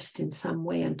reinforced in some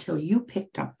way until you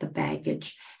picked up the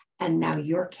baggage and now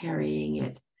you're carrying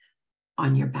it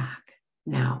on your back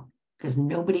now because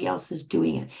nobody else is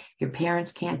doing it. Your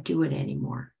parents can't do it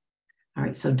anymore. All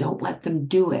right, so don't let them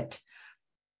do it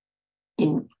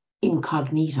in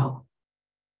incognito.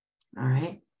 All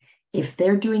right. If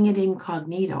they're doing it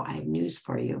incognito, I have news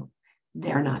for you.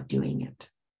 They're not doing it.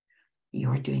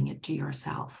 You're doing it to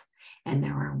yourself. And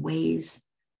there are ways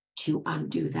to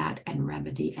undo that and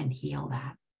remedy and heal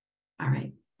that. All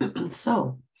right.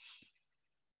 So,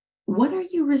 what are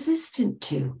you resistant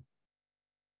to?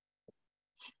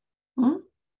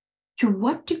 To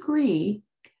what degree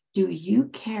do you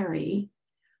carry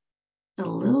a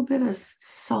little bit of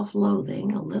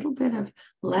self-loathing, a little bit of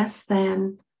less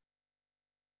than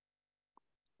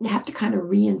You have to kind of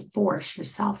reinforce your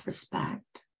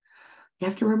self-respect. You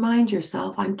have to remind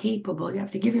yourself, I'm capable. You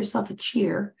have to give yourself a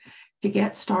cheer to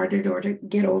get started or to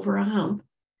get over a hump.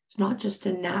 It's not just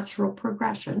a natural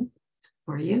progression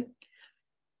for you.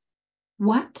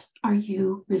 What are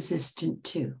you resistant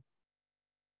to?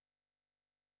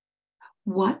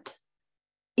 What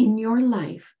in your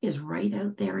life is right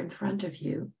out there in front of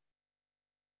you?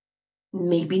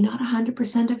 Maybe not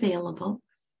 100% available,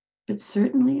 but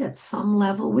certainly at some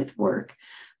level with work,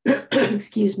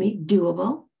 excuse me,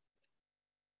 doable.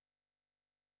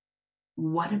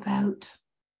 What about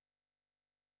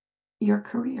your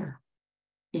career,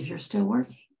 if you're still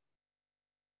working?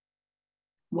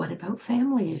 What about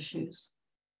family issues?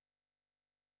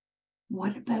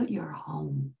 What about your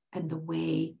home and the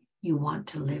way you want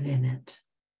to live in it?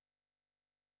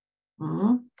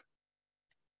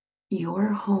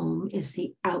 Your home is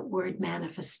the outward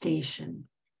manifestation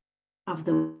of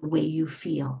the way you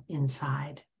feel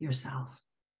inside yourself.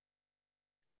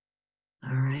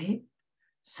 All right?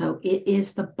 So it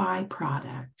is the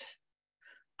byproduct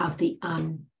of the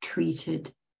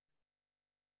untreated,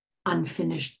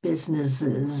 unfinished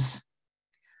businesses.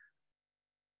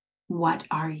 What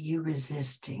are you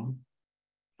resisting?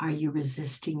 Are you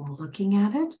resisting looking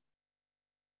at it?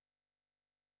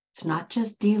 It's not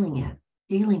just dealing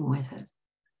with it.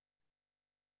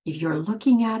 If you're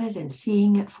looking at it and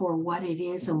seeing it for what it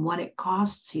is and what it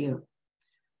costs you,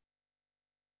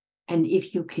 and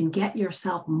if you can get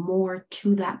yourself more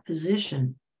to that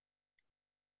position,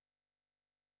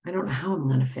 I don't know how I'm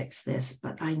going to fix this,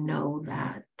 but I know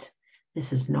that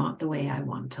this is not the way I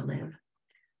want to live.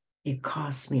 It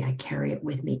costs me. I carry it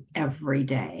with me every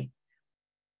day.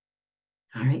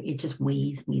 All right. It just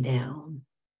weighs me down.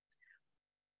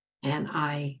 And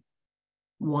I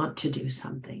want to do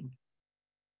something.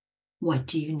 What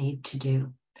do you need to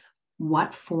do?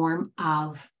 What form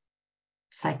of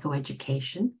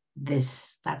psychoeducation?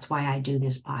 That's why I do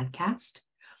this podcast.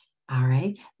 All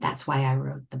right. That's why I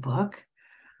wrote the book.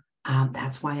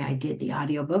 That's why I did the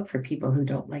audiobook for people who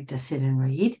don't like to sit and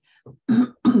read.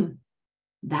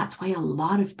 That's why a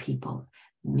lot of people,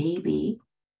 maybe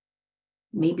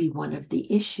one of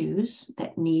the issues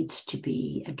that needs to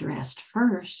be addressed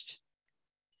first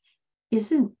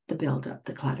isn't the buildup,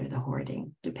 the clutter, the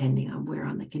hoarding, depending on where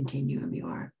on the continuum you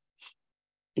are.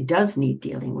 It does need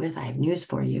dealing with. I have news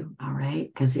for you, all right?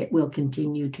 Because it will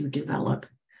continue to develop.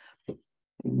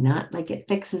 Not like it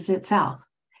fixes itself.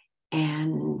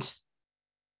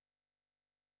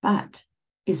 But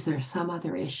is there some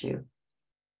other issue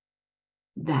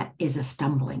that is a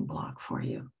stumbling block for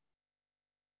you?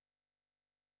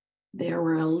 There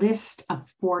were a list of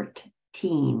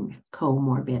 14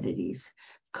 comorbidities,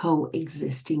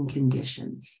 coexisting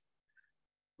conditions.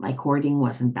 Like hoarding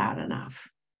wasn't bad enough,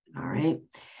 all right?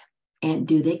 And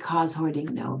do they cause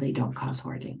hoarding? No, they don't cause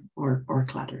hoarding or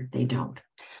clutter. They don't.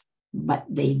 But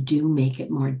they do make it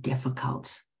more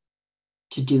difficult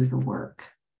to do the work.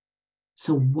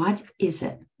 So what is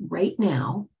it right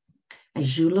now,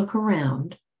 as you look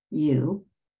around you,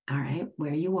 all right,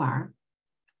 where you are,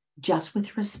 just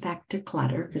with respect to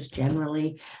clutter, because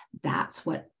generally that's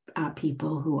what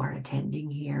people who are attending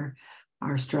here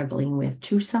are struggling with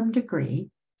to some degree.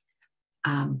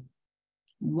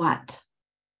 What,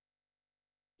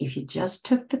 if you just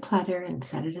took the clutter and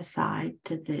set it aside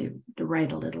to the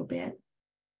right a little bit,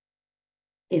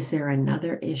 is there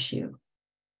another issue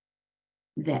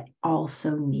that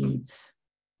also needs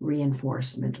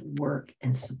reinforcement, work,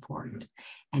 and support?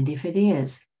 And if it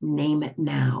is, name it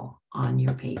now on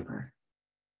your paper.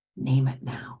 Name it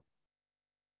now.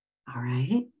 All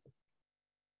right?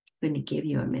 I'm going to give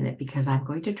you a minute because I'm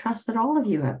going to trust that all of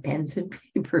you have pens and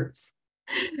papers.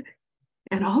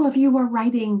 And all of you are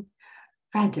writing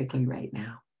frantically right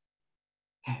now.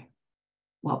 Okay.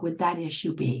 What would that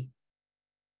issue be?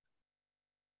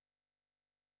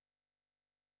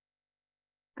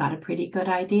 Got a pretty good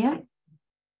idea?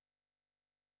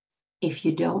 If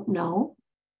you don't know,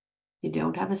 you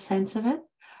don't have a sense of it,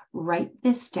 write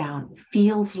this down.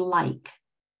 Feels like,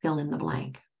 fill in the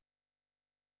blank.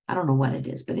 I don't know what it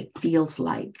is, but it feels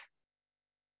like.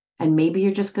 And maybe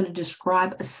you're just going to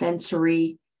describe a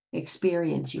sensory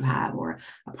experience you have or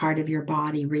a part of your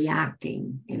body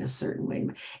reacting in a certain way.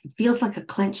 It feels like a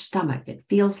clenched stomach. It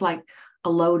feels like a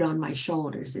load on my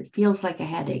shoulders. It feels like a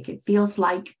headache. It feels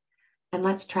like, and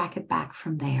let's track it back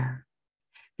from there.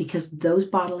 Because those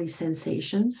bodily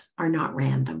sensations are not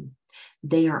random.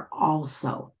 They are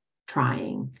also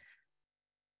trying.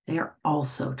 They are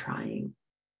also trying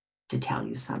to tell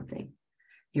you something.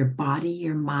 Your body,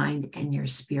 your mind, and your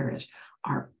spirit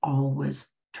are always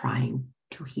trying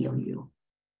to heal you.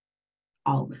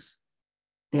 Always.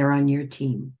 They're on your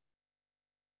team.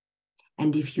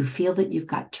 And if you feel that you've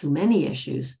got too many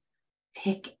issues,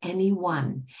 pick any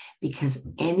one, because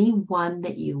any one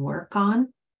that you work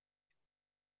on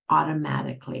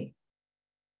automatically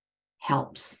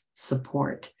helps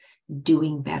support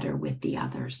doing better with the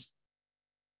others.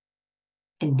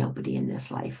 And nobody in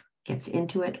this life gets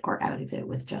into it or out of it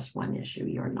with just one issue.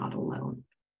 You're not alone.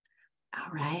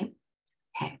 All right.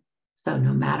 Okay. So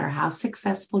no matter how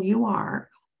successful you are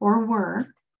or were,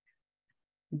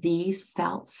 these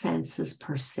felt senses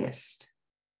persist.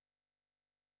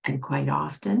 And quite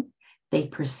often, they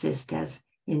persist as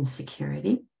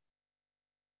insecurity,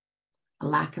 a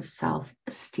lack of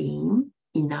self-esteem,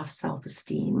 enough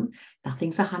self-esteem,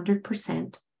 nothing's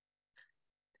 100%,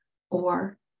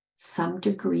 or some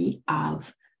degree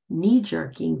of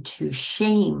knee-jerking to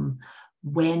shame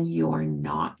when you're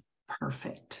not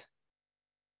perfect,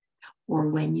 or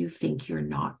when you think you're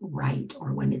not right,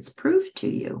 or when it's proved to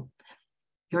you.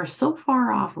 You're so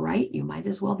far off right, you might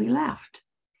as well be left.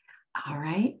 All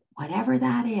right, whatever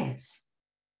that is.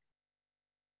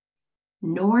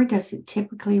 Nor does it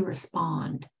typically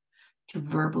respond to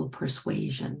verbal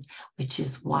persuasion, which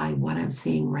is why what I'm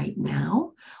saying right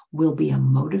now will be a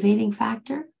motivating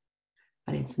factor,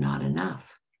 but it's not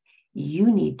enough.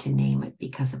 You need to name it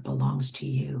because it belongs to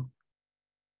you.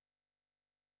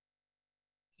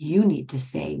 You need to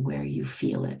say where you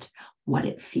feel it, what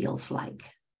it feels like.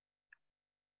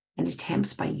 And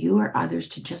attempts by you or others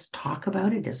to just talk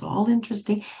about it is all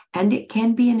interesting, and it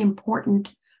can be an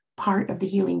important part of the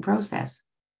healing process,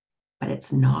 but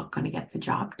it's not going to get the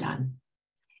job done.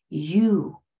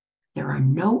 There are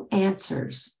no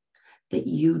answers that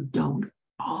you don't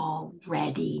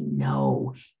already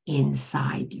know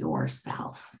inside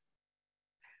yourself.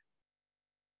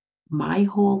 My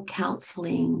whole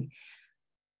counseling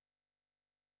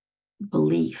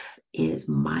belief is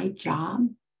my job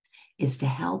is to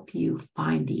help you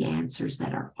find the answers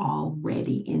that are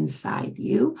already inside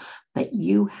you, but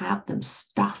you have them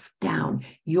stuffed down.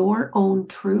 Your own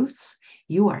truths,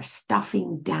 you are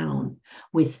stuffing down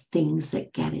with things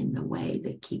that get in the way,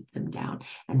 that keep them down.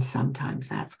 And sometimes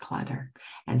that's clutter,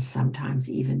 and sometimes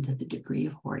even to the degree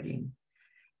of hoarding.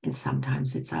 And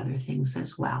sometimes it's other things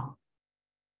as well.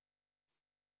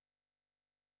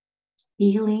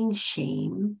 Healing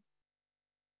shame,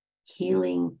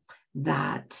 healing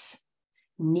that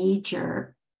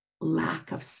knee-jerk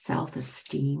lack of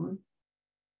self-esteem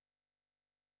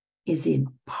is in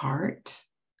part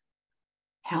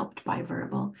helped by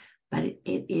verbal, but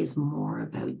it is more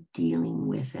about dealing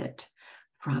with it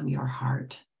from your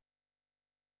heart.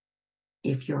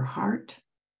 If your heart,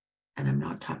 and I'm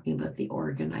not talking about the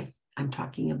organ, I'm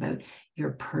talking about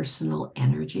your personal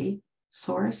energy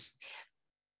source,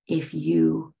 if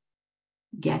you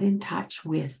get in touch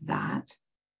with that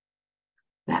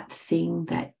thing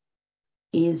that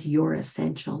is your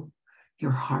essential,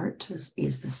 your heart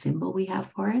is the symbol we have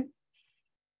for it.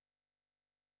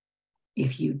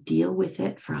 If you deal with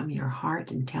it from your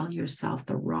heart and tell yourself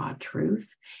the raw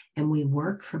truth, and we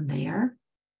work from there,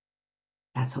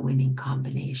 that's a winning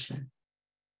combination.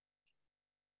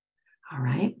 All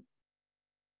right.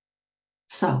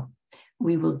 So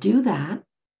we will do that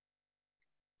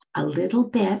a little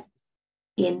bit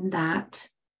in that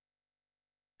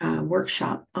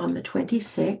workshop on the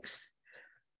 26th.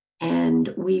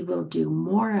 And we will do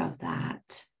more of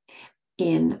that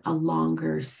in a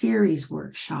longer series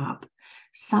workshop,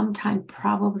 sometime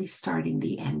probably starting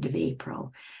the end of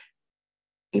April.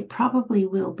 It probably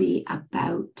will be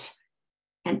about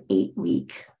an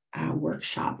 8-week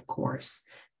workshop course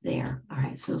there. All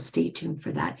right, so stay tuned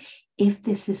for that. If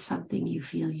this is something you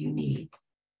feel you need,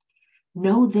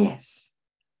 know this,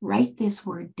 write this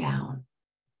word down.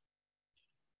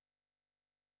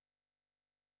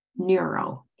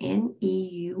 Neuro,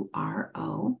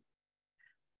 N-E-U-R-O,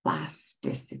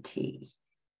 plasticity.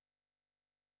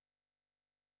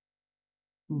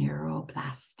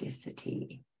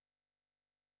 Neuroplasticity.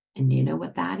 And do you know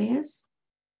what that is?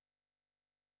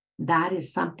 That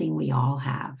is something we all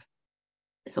have.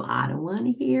 So I don't want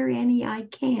to hear any I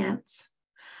can'ts.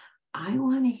 I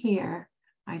want to hear,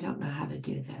 I don't know how to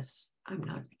do this. I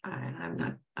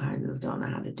just don't know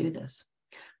how to do this.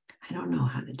 I don't know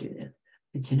how to do this.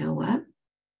 But you know what?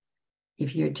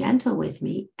 If you're gentle with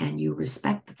me and you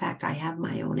respect the fact I have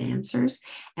my own answers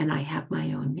and I have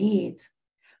my own needs,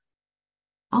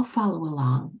 I'll follow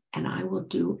along and I will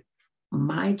do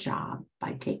my job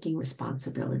by taking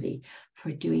responsibility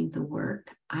for doing the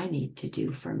work I need to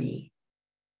do for me.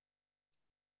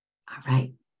 All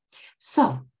right.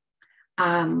 So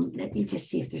let me just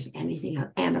see if there's anything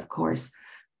else. And of course,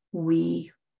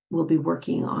 we will be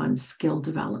working on skill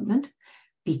development.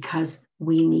 because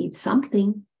we need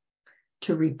something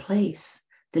to replace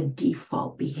the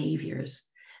default behaviors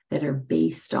that are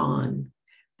based on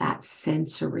that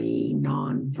sensory,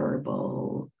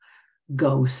 nonverbal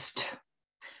ghost,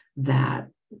 that,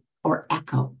 or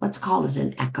echo. Let's call it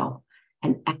an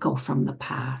echo from the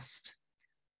past.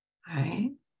 All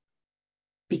right?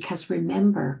 Because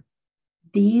remember,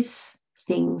 these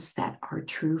things that are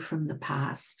true from the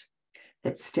past,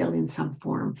 that still in some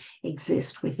form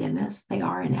exist within us, they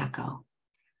are an echo.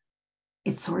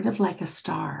 It's sort of like a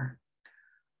star.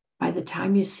 By the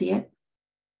time you see it,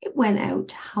 it went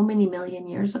out how many million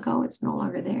years ago? It's no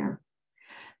longer there.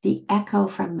 The echo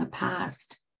from the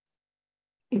past,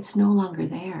 it's no longer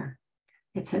there.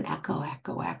 It's an echo,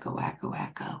 echo, echo, echo,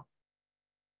 echo.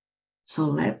 So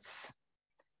let's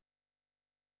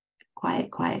quiet.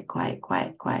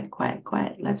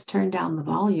 Let's turn down the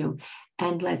volume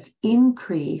and let's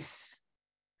increase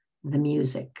the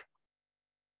music.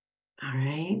 All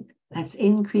right? Let's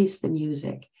increase the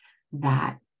music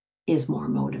that is more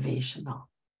motivational,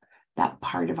 that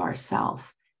part of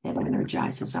ourself that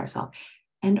energizes ourselves.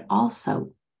 And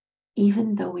also,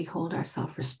 even though we hold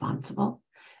ourselves responsible,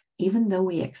 even though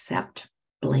we accept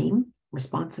blame,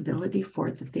 responsibility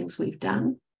for the things we've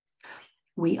done,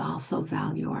 we also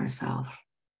value ourselves.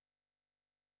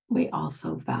 We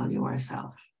also value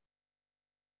ourselves.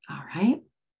 All right.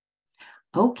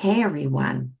 Okay,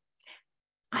 everyone.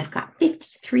 I've got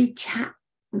 53 chat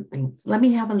things. Let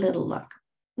me have a little look.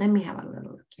 Let me have a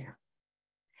little look here.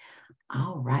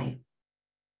 All right.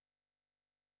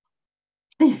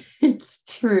 It's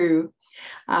true.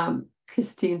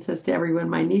 Christine says to everyone,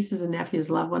 my nieces and nephews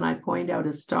love when I point out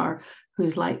a star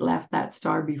whose light left that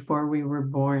star before we were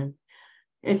born.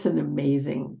 It's an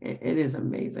amazing, it is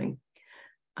amazing.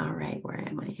 All right, where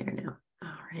am I here now?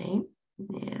 All right,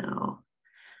 now,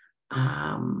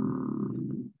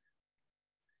 I'm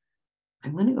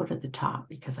going to go to the top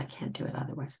because I can't do it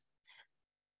otherwise.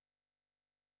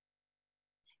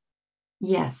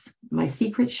 Yes, my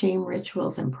secret shame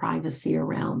rituals and privacy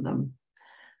around them.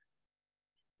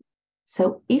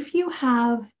 So if you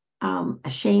have a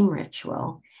shame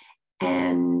ritual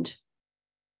and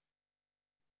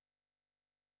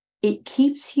it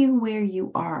keeps you where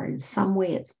you are, in some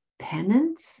way it's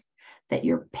penance that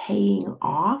you're paying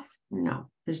off. No,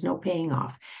 there's no paying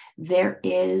off. There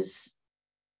is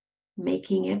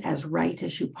making it as right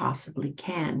as you possibly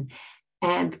can.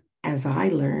 And as I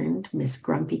learned, Miss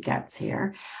Grumpy Guts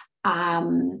here,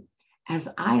 as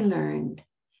I learned,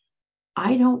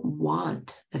 I don't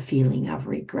want the feeling of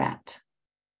regret.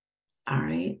 All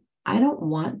right. I don't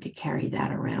want to carry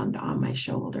that around on my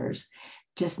shoulders,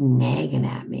 just nagging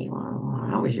at me. Well,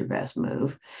 that was your best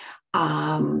move.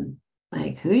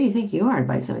 Like, who do you think you are to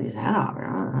bite somebody's head off?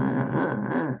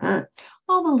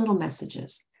 All the little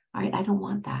messages. All right. I don't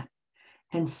want that.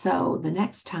 And so the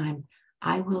next time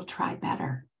I will try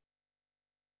better.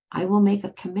 I will make a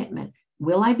commitment.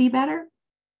 Will I be better?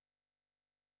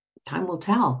 Time will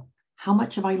tell. How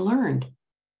much have I learned?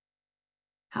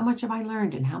 How much have I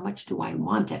learned and how much do I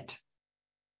want it?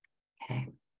 Okay.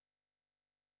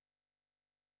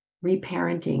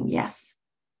 Reparenting, yes.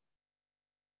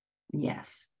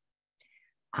 Yes.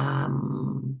 Let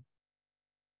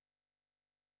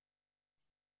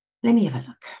me have a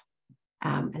look.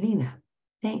 Alina,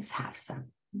 thanks, Hafsa.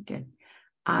 Good.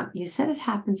 You said it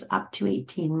happens up to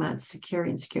 18 months, secure,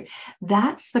 insecure.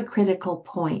 That's the critical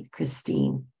point,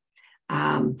 Christine.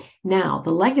 Now,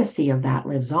 the legacy of that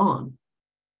lives on.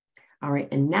 All right.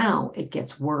 And now it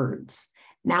gets words.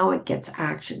 Now it gets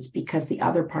actions because the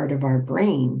other part of our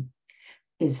brain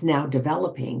is now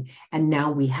developing. And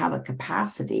now we have a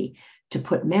capacity to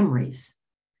put memories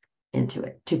into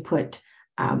it, to put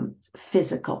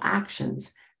physical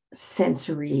actions,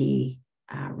 sensory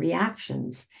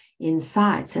reactions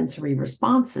inside, sensory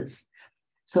responses.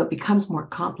 So it becomes more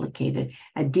complicated,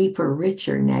 a deeper,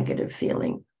 richer negative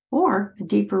feeling or a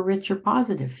deeper, richer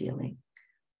positive feeling.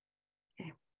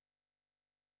 Okay.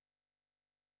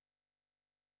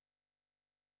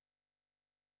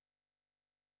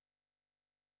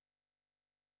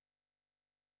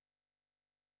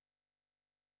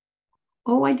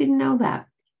 Oh, I didn't know that.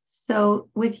 So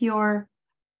with your,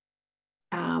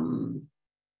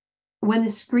 when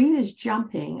the screen is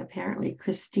jumping, apparently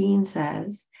Christine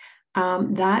says,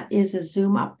 that is a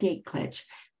Zoom update glitch.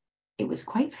 It was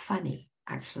quite funny,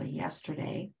 actually,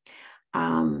 yesterday,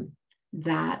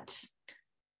 that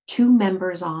two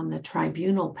members on the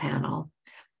tribunal panel,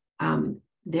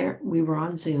 we were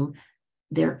on Zoom,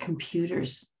 their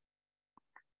computers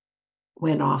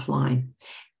went offline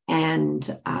and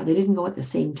they didn't go at the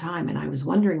same time. And I was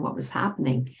wondering what was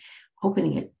happening.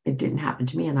 hoping it didn't happen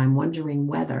to me, and I'm wondering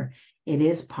whether it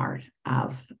is part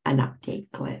of an update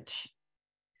glitch.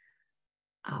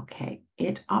 Okay,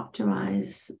 it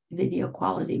optimizes video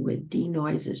quality with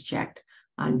denoise is checked.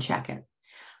 Uncheck it.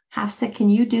 Hafsa, can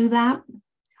you do that?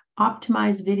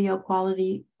 Optimize video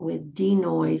quality with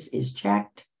denoise is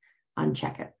checked.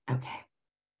 Uncheck it. Okay.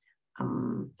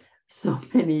 So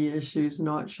many issues,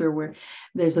 not sure where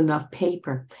there's enough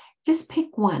paper. Just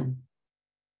pick one.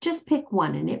 Just pick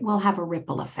one and it will have a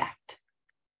ripple effect.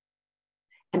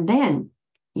 And then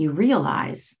you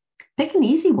realize, pick an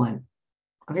easy one.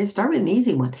 Okay, start with an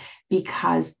easy one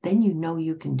because then you know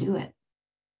you can do it.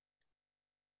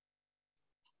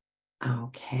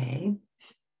 Okay.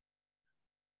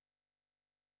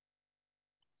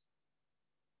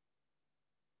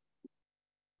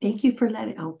 Thank you for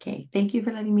letting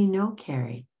me know,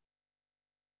 Carrie.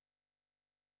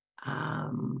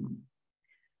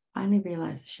 Finally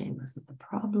realized the shame wasn't the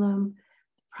problem.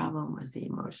 The problem was the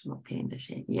emotional pain, the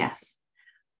shame. Yes.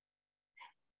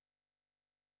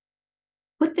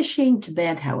 Put the shame to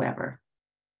bed, however.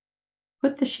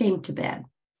 Put the shame to bed,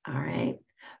 all right?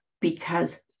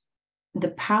 Because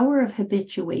the power of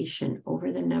habituation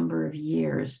over the number of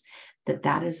years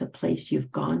that is a place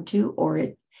you've gone to, or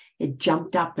it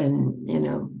jumped up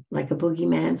and, like a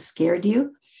boogeyman scared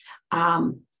you.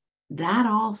 That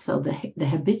also, the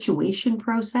habituation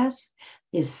process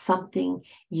is something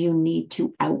you need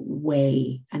to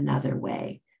outweigh another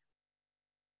way.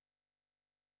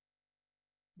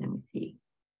 Let me see.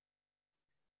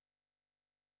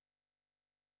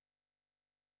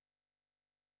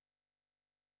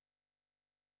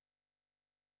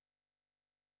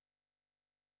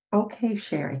 Okay,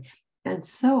 Sherry. And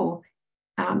so,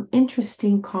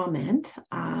 interesting comment.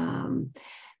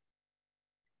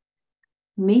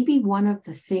 Maybe one of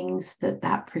the things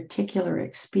that particular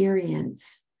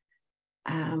experience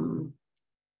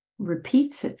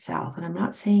repeats itself, and I'm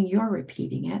not saying you're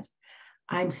repeating it,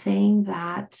 I'm saying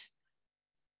that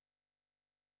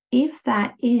if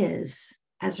that is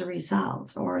as a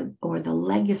result or the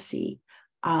legacy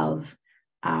of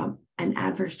an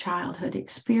adverse childhood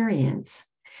experience,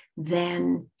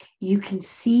 then you can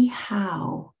see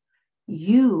how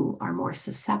you are more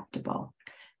susceptible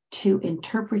to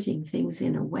interpreting things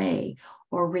in a way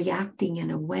or reacting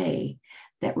in a way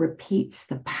that repeats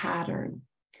the pattern.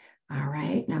 All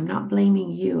right. And I'm not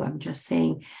blaming you. I'm just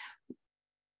saying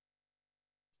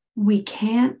we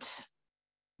can't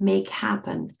make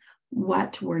happen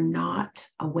what we're not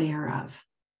aware of.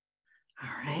 All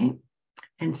right.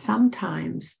 And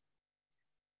sometimes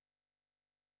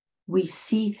we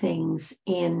see things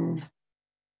in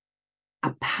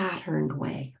a patterned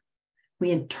way. We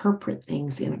interpret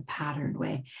things in a patterned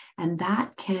way, and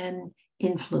that can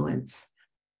influence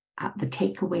the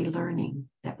takeaway learning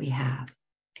that we have.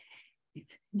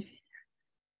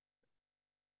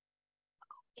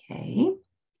 Okay.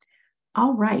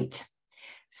 All right.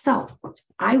 So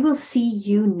I will see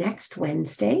you next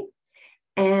Wednesday.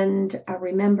 And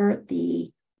remember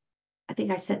I think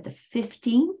I said the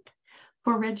 15th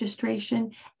for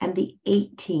registration and the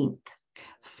 18th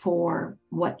for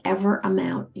whatever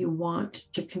amount you want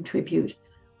to contribute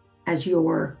as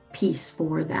your piece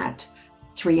for that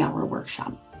 3-hour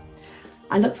workshop.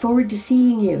 I look forward to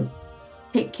seeing you.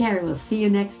 Take care. We'll see you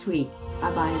next week.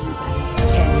 Bye-bye,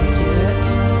 everybody. Can you do it?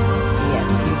 Yes,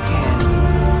 you can.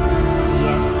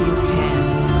 Yes, you can.